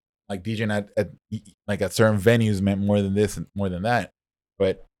 like DJing at certain venues meant more than this and more than that.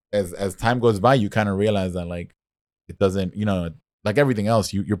 But as time goes by, you kind of realize that, like, it doesn't, like everything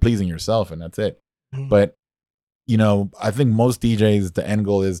else, you're pleasing yourself, and that's it. Mhm. But I think most DJs, the end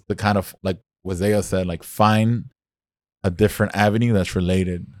goal is to kind of, like Wazea said, like, find a different avenue that's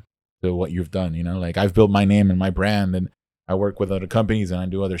related to what you've done. Like, I've built my name and my brand, and I work with other companies and I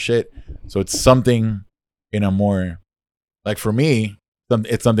do other shit. So it's something in a more, like, for me,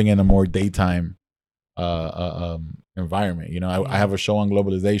 it's something in a more daytime environment. I have a show on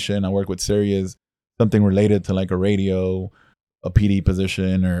globalization. I work with Sirius, something related to like a radio, a PD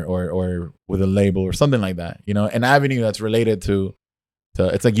position, or with a label or something like that. An avenue that's related to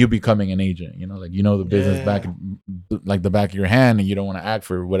it's like you becoming an agent. Like, the business Yeah. back, like the back of your hand, and you don't want to act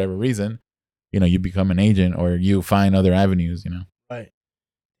for whatever reason. You become an agent, or you find other avenues. Right.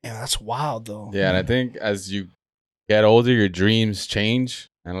 Yeah, that's wild though. Yeah, and I think as you get older, your dreams change,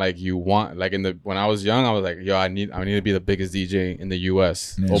 and like you want, like when I was young, I was like, yo, I need to be the biggest DJ in the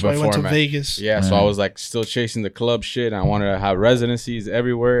U.S. Yeah. That's why I open went to format. Vegas. Yeah, so Yeah. I was like still chasing the club shit. And I wanted to have residencies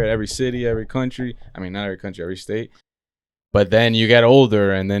everywhere, every city, every country. I mean, not every country, every state. But then you get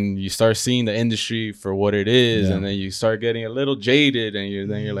older, and then you start seeing the industry for what it is, Yeah. and then you start getting a little jaded, and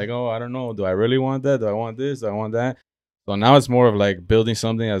you're like, oh, I don't know, do I really want that? Do I want this? Do I want that? So now it's more of like building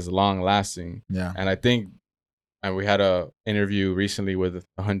something that's long lasting. Yeah. And I think, and we had a interview recently with the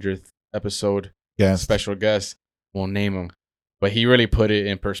 100th episode Yes. special guest. Won't name him, but he really put it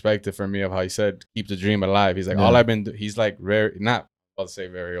in perspective for me of how he said, keep the dream alive. He's like, Yeah. all I've been, he's like not, I'll say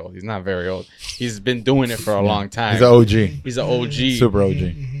very old. He's not very old. He's been doing it for a Yeah. long time. He's an OG. He's an OG. Super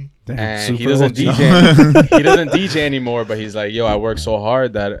OG. Mhm. Damn, And he super doesn't OG. DJ. He doesn't DJ anymore, but he's like, yo, I work so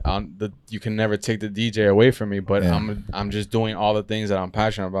hard that you can never take the DJ away from me. But Yeah. I'm just doing all the things that I'm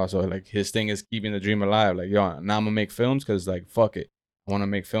passionate about. So like his thing is keeping the dream alive. Like, yo, now I'm gonna make films because like fuck it, I want to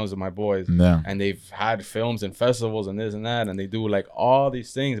make films with my boys. Yeah. And they've had films and festivals and this and that, and they do like all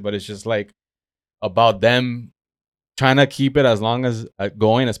these things, but it's just like about them trying to keep it as long as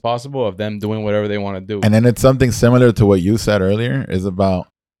going as possible, of them doing whatever they want to do. And then it's something similar to what you said earlier, is about,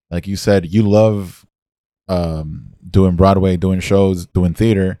 like you said, you love doing Broadway, doing shows, doing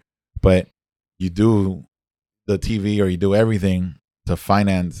theater, but you do the TV, or you do everything to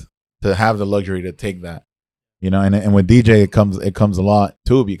finance, to have the luxury to take that, and with DJ, it comes a lot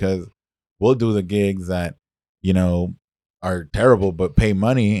too, because we'll do the gigs that, are terrible, but pay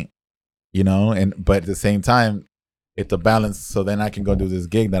money, but at the same time, it's a balance. So then I can go do this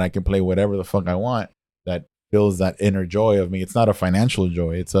gig that I can play whatever the fuck I want, that fills that inner joy of me. It's not a financial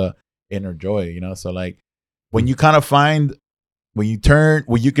joy. inner joy, you know. So like when you kind of find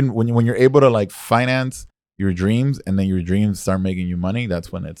when you're able to like finance your dreams and then your dreams start making you money,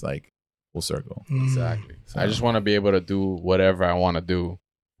 that's when it's like full circle. Exactly. So- I just want to be able to do whatever I want to do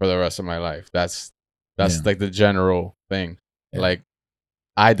for the rest of my life. That's Yeah. like the general thing. Yeah. Like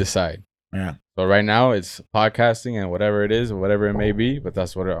I decide. Yeah. So right now it's podcasting and whatever it is, whatever it may be, but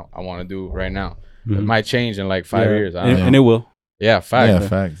that's what I want to do right now. It Mhm. might change in like 5 Yeah. years. I And, don't know. and it will. Yeah, fact. Yeah,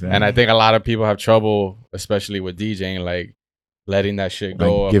 facts. Yeah. And I think a lot of people have trouble, especially with DJing, like letting that shit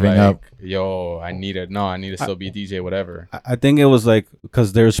go. Like of giving like, up. Yo, I need to still be DJ, whatever. I think it was like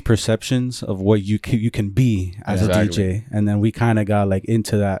because there's perceptions of what you can be as Exactly. a DJ, and then we kind of got like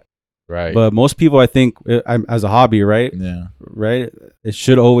into that. Right. But most people, I think, as a hobby, right? Yeah. Right? It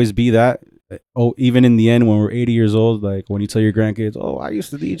should always be that. Oh, even in the end, when we're 80 years old, like when you tell your grandkids, "Oh, I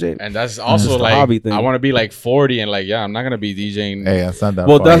used to DJ." and that's It's also the like hobby thing. I want to be like 40 and like, yeah, I'm not gonna be DJing. Hey, that's not that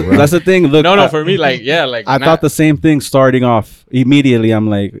Well, far, bro. that's the thing. Look, No, for me, like, yeah, like I not- thought the same thing starting off. Immediately, I'm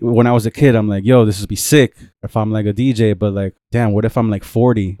like, when I was a kid, I'm like, yo, this would be sick if I'm like a DJ. But like, damn, what if I'm like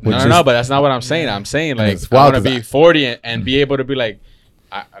 40? No, but that's not what I'm saying. I'm saying like it's I wild want to 'cause be 40 and be able to be like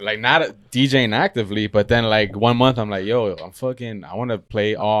not DJing actively, but then like 1 month I'm like, yo, I want to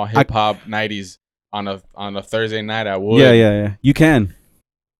play all hip hop 90s on a Thursday night at Wood. Yeah. You can.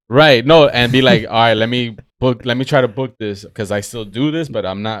 Right. No, and be like, all right, let me try to book this because I still do this, but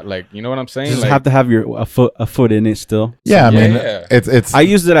I'm not like, you know what I'm saying? Just Like, have to have a foot in it still. yeah, I Yeah, mean, yeah. it's I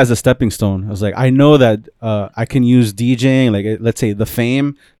used it as a stepping stone. I was like, I know that I can use DJing, like let's say the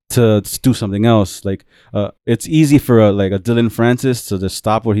fame, to do something else. Like it's easy for like a Dylan Francis to just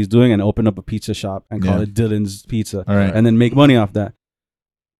stop what he's doing and open up a pizza shop and call Yeah. it Dylan's Pizza, all right. and then make money off that.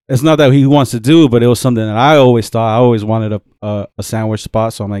 It's not that he wants to do, but it was something that I always thought. I always wanted a sandwich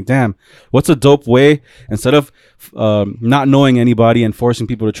spot. So I'm like, damn, what's a dope way, instead of not knowing anybody and forcing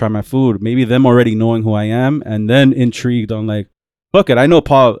people to try my food, maybe them already knowing who I am and then intrigued on like, fuck it, I know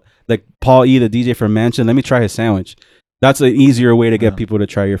Paul E, the DJ from Mansion. Let me try his sandwich. That's an easier way to get Yeah. people to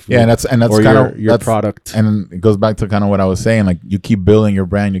try your food. Yeah, and that's or kind of your product. And it goes back to kind of what I was saying. Like you keep building your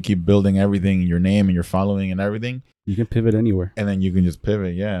brand, you keep building everything, your name and your following and everything, You can pivot anywhere. and then you can just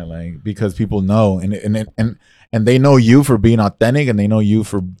pivot. Yeah, like because people know, and they know you for being authentic, and they know you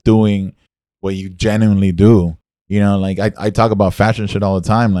for doing what you genuinely do. You know, like I talk about fashion shit all the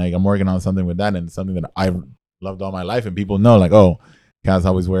time. Like I'm working on something with that, and it's something that I've loved all my life, and people know, like, oh, Kaz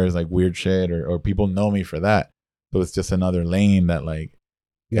always wears like weird shit, or people know me for that. So it's just another lane that like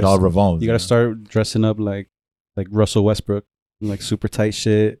You it gotta all st- revolves. You got to start dressing up like Russell Westbrook, like super tight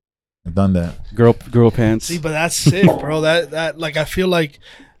shit, I've done that. girl pants. See, but that's sick, bro. That like I feel like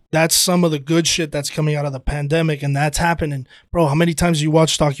that's some of the good shit that's coming out of the pandemic, and that's happening, bro. How many times do you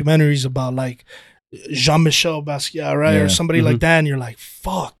watch documentaries about like Jean-Michel Basquiat, right, Yeah. or somebody Mhm. like that, and you're like,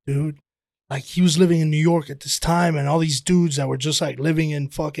 fuck, dude. Like he was living in New York at this time, and all these dudes that were just like living in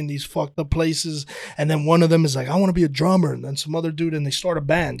fucking these fucked up places, and then one of them is like, I want to be a drummer, and then some other dude, and they start a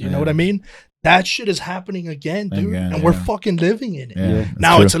band. You know Yeah. what I mean? That shit is happening again, dude, Again, and we're yeah. fucking living in it. Yeah, Yeah. that's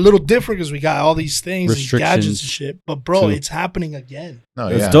Now true. it's a little different because we got all these things, these gadgets and Restrictions, shit. But bro, too. it's happening again. no,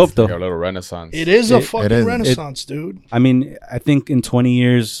 It's yeah. dope though. like a little renaissance. It is a It fucking is. renaissance, dude. I mean, I think in 20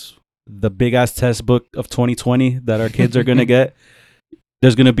 years, the big ass test book of 2020 that our kids are gonna get,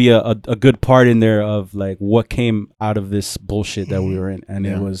 there's gonna be a good part in there of like what came out of this bullshit that we were in, and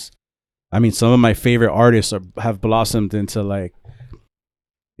Yeah. it was, I mean, some of my favorite artists have blossomed into like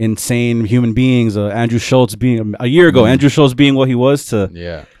insane human beings. Andrew Schultz being a year ago, Mhm. Andrew Schultz being what he was to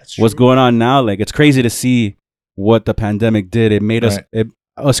Yeah. That's what's true. going on now. Like it's crazy to see what the pandemic did. It made us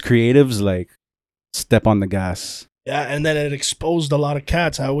creatives like step on the gas. Yeah, and then it exposed a lot of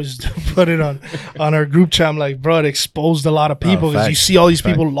cats. I always put it on our group chat. I'm like, bro, it exposed a lot of people because you facts. see all these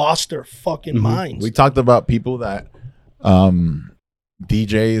Facts. people lost their fucking Mhm. minds. We talked about people that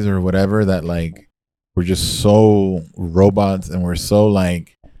DJs or whatever that like were just so robots and were so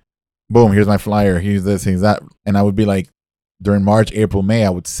like, boom, here's my flyer, here's this, here's that. And I would be like, during March, April, May, I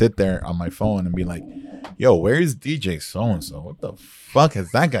would sit there on my phone and be like, yo, where's DJ so-and-so? What the fuck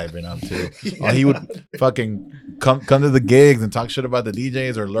has that guy been up to? Or he would fucking come to the gigs and talk shit about the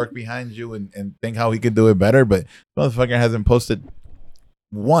DJs or lurk behind you and think how he could do it better. But motherfucker hasn't posted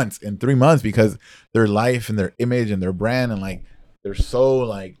once in 3 months because their life and their image and their brand and like they're so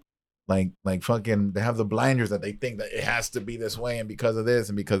like fucking they have the blinders that they think that it has to be this way and because of this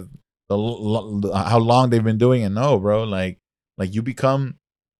and because how long they've been doing it. No, bro, like you become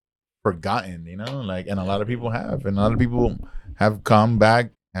forgotten, you know, like, and a lot of people have, and a lot of people have come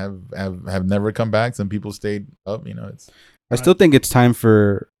back, have never come back. Some people stayed up, you know. It's I still think it's time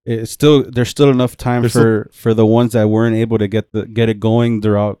for there's still enough time There's for the ones that weren't able to get it going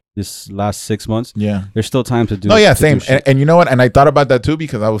throughout this last 6 months. Yeah. There's still time to do. No, yeah, to do same. shit. And you know what? And I thought about that too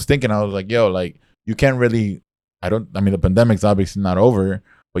because I was thinking, I was like, yo, like you can't really. I mean, the pandemic's obviously not over,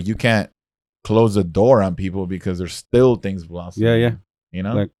 but you can't close the door on people because there's still things blossoming. Yeah. You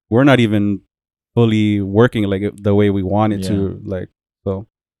know, Like we're not even fully working like the way we want it to. Like so,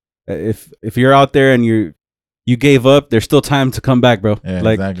 if you're out there and you gave up, there's still time to come back, bro. yeah,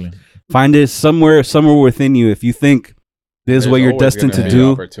 like exactly. find it somewhere within you. If you think this is what you're always destined gonna to be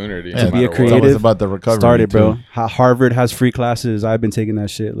do, opportunity, Yeah, no be a matter what. It's always creative, about the recovery. start it, bro. too. Harvard has free classes. I've been taking that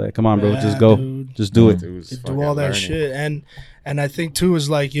shit. Like, come on, bro, Yeah, just go, dude. just do it. Dude's To do fucking all that learning. shit. And I think too is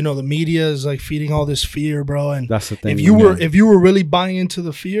like, you know, the media is like feeding all this fear, bro. And That's the thing. if you were really buying into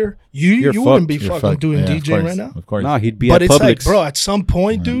the fear, you You're wouldn't be fucked. You're fucking fucked. doing Yeah, of DJing course, right now. Of course. nah, he'd be But at it's Publix. like, bro, at some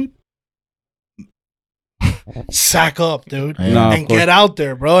point, Yeah. dude, sack up, dude, Yeah. Nah, of and course. get out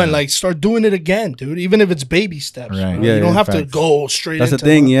there, bro, and Yeah. like start doing it again, dude. Even if it's baby steps, Right. bro. Yeah, you don't yeah, have to facts. go straight. That's the into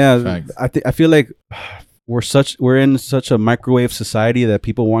thing. Yeah, Facts. I feel like we're in such a microwave society that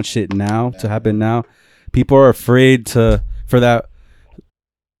people want shit now to happen now. People are afraid to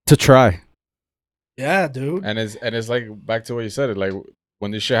try. Yeah, dude. And it's like back to what you said. It like when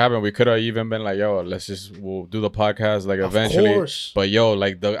this shit happened, we could have even been like, yo, we'll do the podcast like eventually. Of course. But yo,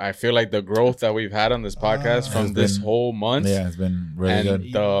 like I feel like the growth that we've had on this podcast from Has this been- whole month. Yeah, it's been really And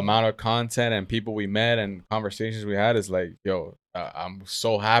good. the amount of content and people we met and conversations we had is like, yo, I'm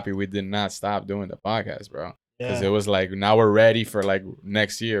so happy we did not stop doing the podcast, bro. Because Yeah. it was like, now we're ready for like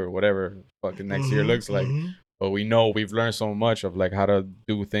next year, whatever fucking next year Mhm, looks like. mhm. But we know we've learned so much of like how to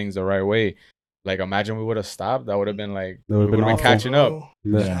do things the right way. Like imagine we would have stopped, that would have been like, That we would've would been have been awful. catching up.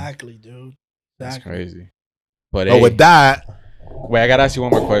 Bro. Yeah. Exactly, dude. That's Exactly. crazy. But But hey, with that, wait, I gotta ask you one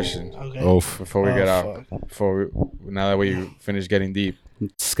more question Okay. before we Oh, get out. fuck. Now that we finish getting deep.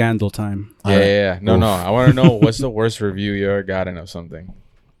 Scandal time. Yeah, Alright. yeah, yeah. No, no. I want to know what's the worst review you ever gotten of something.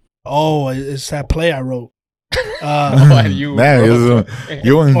 Oh, it's that play I wrote. Oh, and you, man, bro.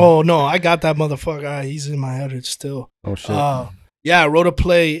 you and Oh no, I got that motherfucker. He's in my head. It's still. Oh shit. Yeah, I wrote a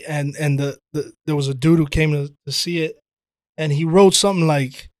play, and there was a dude who came to see it, and he wrote something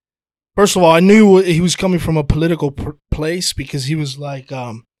like, first of all, I knew he was coming from a political place because he was like,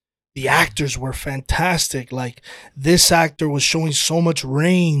 the actors were fantastic. Like this actor was showing so much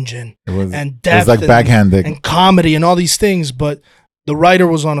range and it was depth, like and, backhanded. and comedy and all these things, but the writer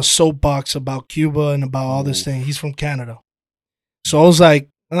was on a soapbox about Cuba and about all this thing. He's from Canada. So I was like,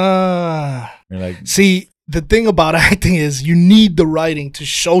 You're like, see, the thing about acting is you need the writing to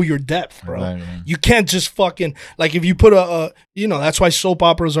show your depth, bro. exactly. You can't just fucking, like if you put that's why soap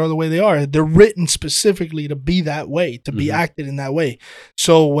operas are the way they are. They're written specifically to be that way, to be Mhm. acted in that way.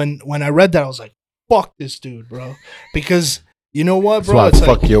 So when I read that, I was like, fuck this dude, bro. Because you know what, That's bro? why I It's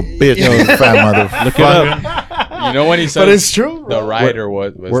fuck like, your bitch, you fat motherfucker. Look it up. You know when he said but it's true, bro. the writer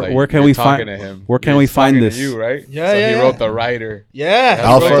was Where- like, where can you're we talking find- to him. where can You're we find talking to this? You right? Yeah, so yeah, he yeah. wrote the writer. Yeah, he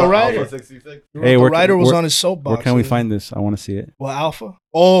Alpha, wrote the writer. Alpha 66. He wrote Hey, the where- writer was where- on his soapbox. Where can we yeah. find this? I want to see it. Well, Alpha?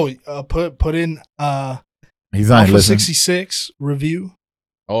 Oh, put in He's on. Alpha Listen, 66 review.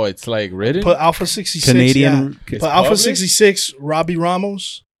 Oh, it's like written. Put Alpha 66. Canadian. Yeah. It's Put Alpha published? 66, Robbie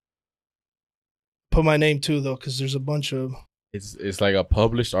Ramos. Put my name too, though, because there's a bunch of It's like a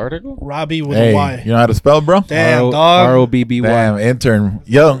published article. Robbie with hey, a Y. you know how to spell, bro? Damn, dog. ROBBY. Damn, intern.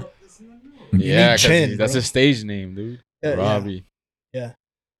 Yo, Yeah, need 'cause chin, that's bro. a stage name, dude. Yeah, Robbie.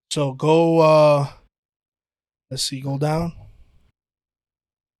 So go, let's see, go down.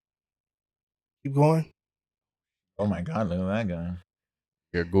 Keep going. oh my God, look at that guy.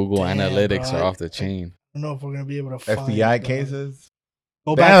 Your Google Damn, Analytics bro. are off the chain. I don't know if we're going to be able to find FBI it, cases.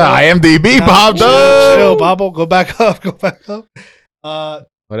 Go back Damn, up. IMDb Nah, popped chill, up. Chill, Bobble. Go back up. Go back up.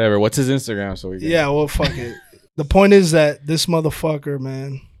 Whatever. What's his Instagram? So we can. Yeah, well, fuck it. The point is that this motherfucker,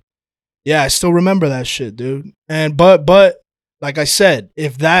 man. Yeah, I still remember that shit, dude. And but like I said,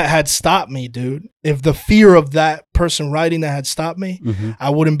 if that had stopped me, dude, if the fear of that person writing that had stopped me, Mm-hmm. I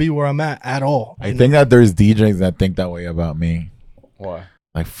wouldn't be where I'm at all. I you think know? that there's DJs that think that way about me. Why?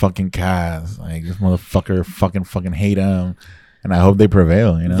 Like fucking Kaz. Like this motherfucker fucking hate him. And I hope they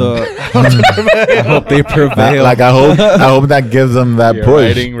prevail, you know? I hope they prevail. Like I hope that gives them that You're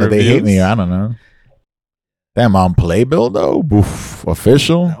push writing that they hate me. reviews? I don't know. Damn, on Playbill though? Boof.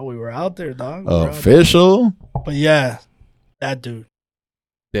 Official? No, we were out there, dog. We were out there. Official? But yeah, that dude.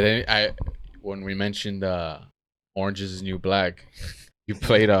 Did when we mentioned Orange is the New Black, you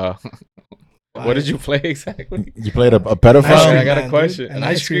played what did you play exactly? You played a Ice pedophile? cream I got a man, question. dude. An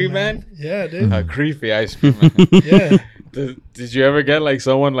ice cream man? Yeah, dude. A creepy ice cream man. Yeah. Did you ever get like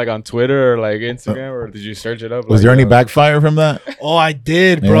someone like on Twitter or like Instagram or did you search it up? Was like, there any backfire from that? Oh, I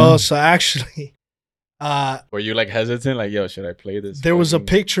did, bro. Yeah. So actually, Were you like hesitant? Like, yo, should I play this? There was a fucking-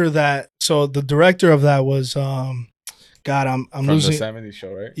 picture that. So the director of that was God. I'm from losing. the '70s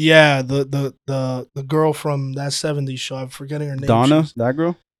show, right? Yeah, the girl from that '70s show. I'm forgetting her name. Donna, She's- that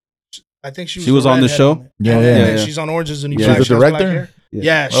girl. I think she was the on the redhead show? on it. Yeah, Oh, yeah, yeah. She's on Orange Is the New Yeah. Black. She's She the has black director? hair. Yeah.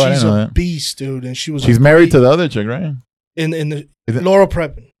 Yeah, Oh, I she's didn't know a that. beast, dude, and she was. She's a married great- to the other chick, right? in the Is it- Laura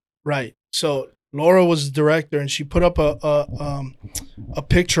Prepon, right? So Laura was the director, and she put up a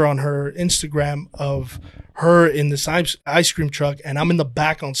picture on her Instagram of her in this ice cream truck, and I'm in the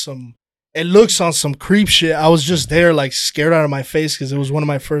back on some. It looks on some creep shit. I was just there, like scared out of my face because it was one of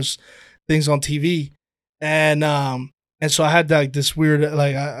my first things on TV, and so I had like this weird,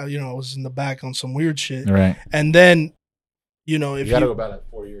 like I was in the back on some weird shit, Right. and then, if You gotta go back like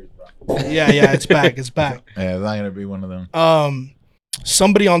 4 years, bro. yeah, it's back, it's back. Yeah, it's not gonna be one of them.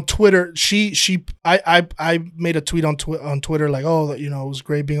 Somebody on Twitter, I made a tweet on Twitter like, oh, it was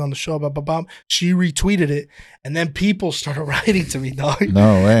great being on the show, blah blah blah. She retweeted it, and then people started writing to me, dog.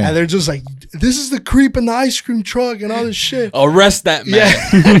 No way. And they're just like, this is the creep in the ice cream truck and all this shit. Arrest that man.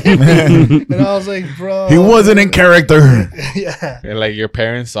 Yeah. And I was like, bro, He wasn't in character. Yeah. And like your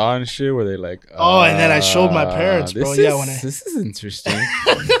parents saw and shit. Were they like? Oh, and then I showed my parents, bro. Yeah, when this is interesting.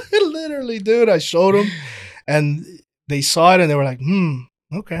 literally, dude, I showed them, and they saw it, and they were like,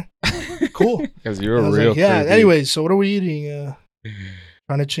 okay, cool. Because you're I a was real. like, yeah. creepy. Anyway, so what are we eating?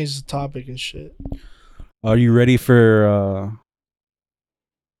 Trying to change the topic and shit. Are you ready for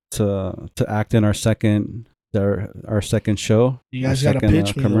to act in our second show? You guys Our got to second,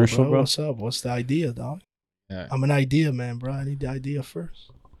 pitch me, commercial, bro. bro? What's up? What's the idea, dog? Yeah. I'm an idea man, bro. I need the idea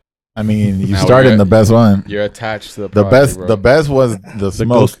first. I mean, you Now started we're- in the best one. You're attached to the. The project, best. bro. The best was the The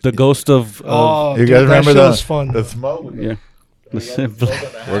smoke. the ghost of Oh, you dude, guys that remember shit the- was fun. The smoke. yeah.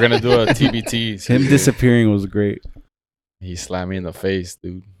 We're gonna do a TBT. Him disappearing was great. He slapped me in the face,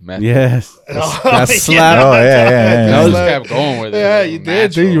 dude. Meth. Yes. Oh, That yeah. slap. Oh, yeah. I just Slap. kept going with it. Yeah, It was you did, dude.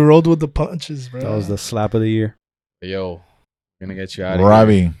 natural. You rolled with the punches, bro. That was the slap of the year. Yo, gonna get you out of here.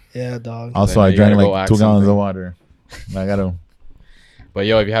 Robbie. Yeah, dog. Also, I know I you drank gotta go like act 2 gallons something. of water. I gotta. But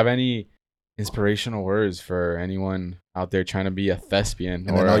yo, if you have any inspirational words for anyone out there trying to be a thespian,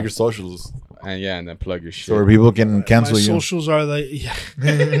 And then all your socials, and then plug your shit. so where people can cancel my you. socials are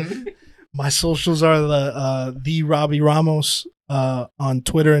my socials are the Robbie Ramos on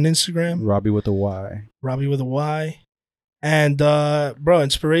Twitter and Instagram. Robbie with a Y. Robbie with a Y. And bro,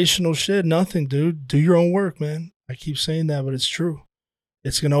 inspirational shit, nothing, dude. Do your own work, man. I keep saying that, but it's true.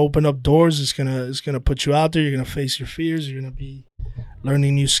 It's gonna open up doors. It's gonna put you out there. You're gonna face your fears. You're gonna be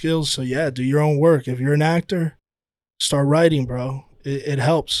learning new skills. So yeah, do your own work. If you're an actor, start writing, bro. It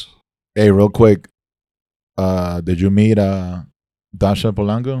helps. Hey, real quick. Did you meet Dasha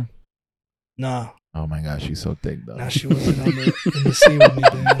Polanco? Nah, Oh my gosh, she's so thick though. she wasn't in the scene with me,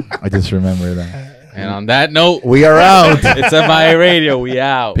 dude. I just remember that. And on that note, We are out. it's MIA Radio. We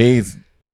out. Peace.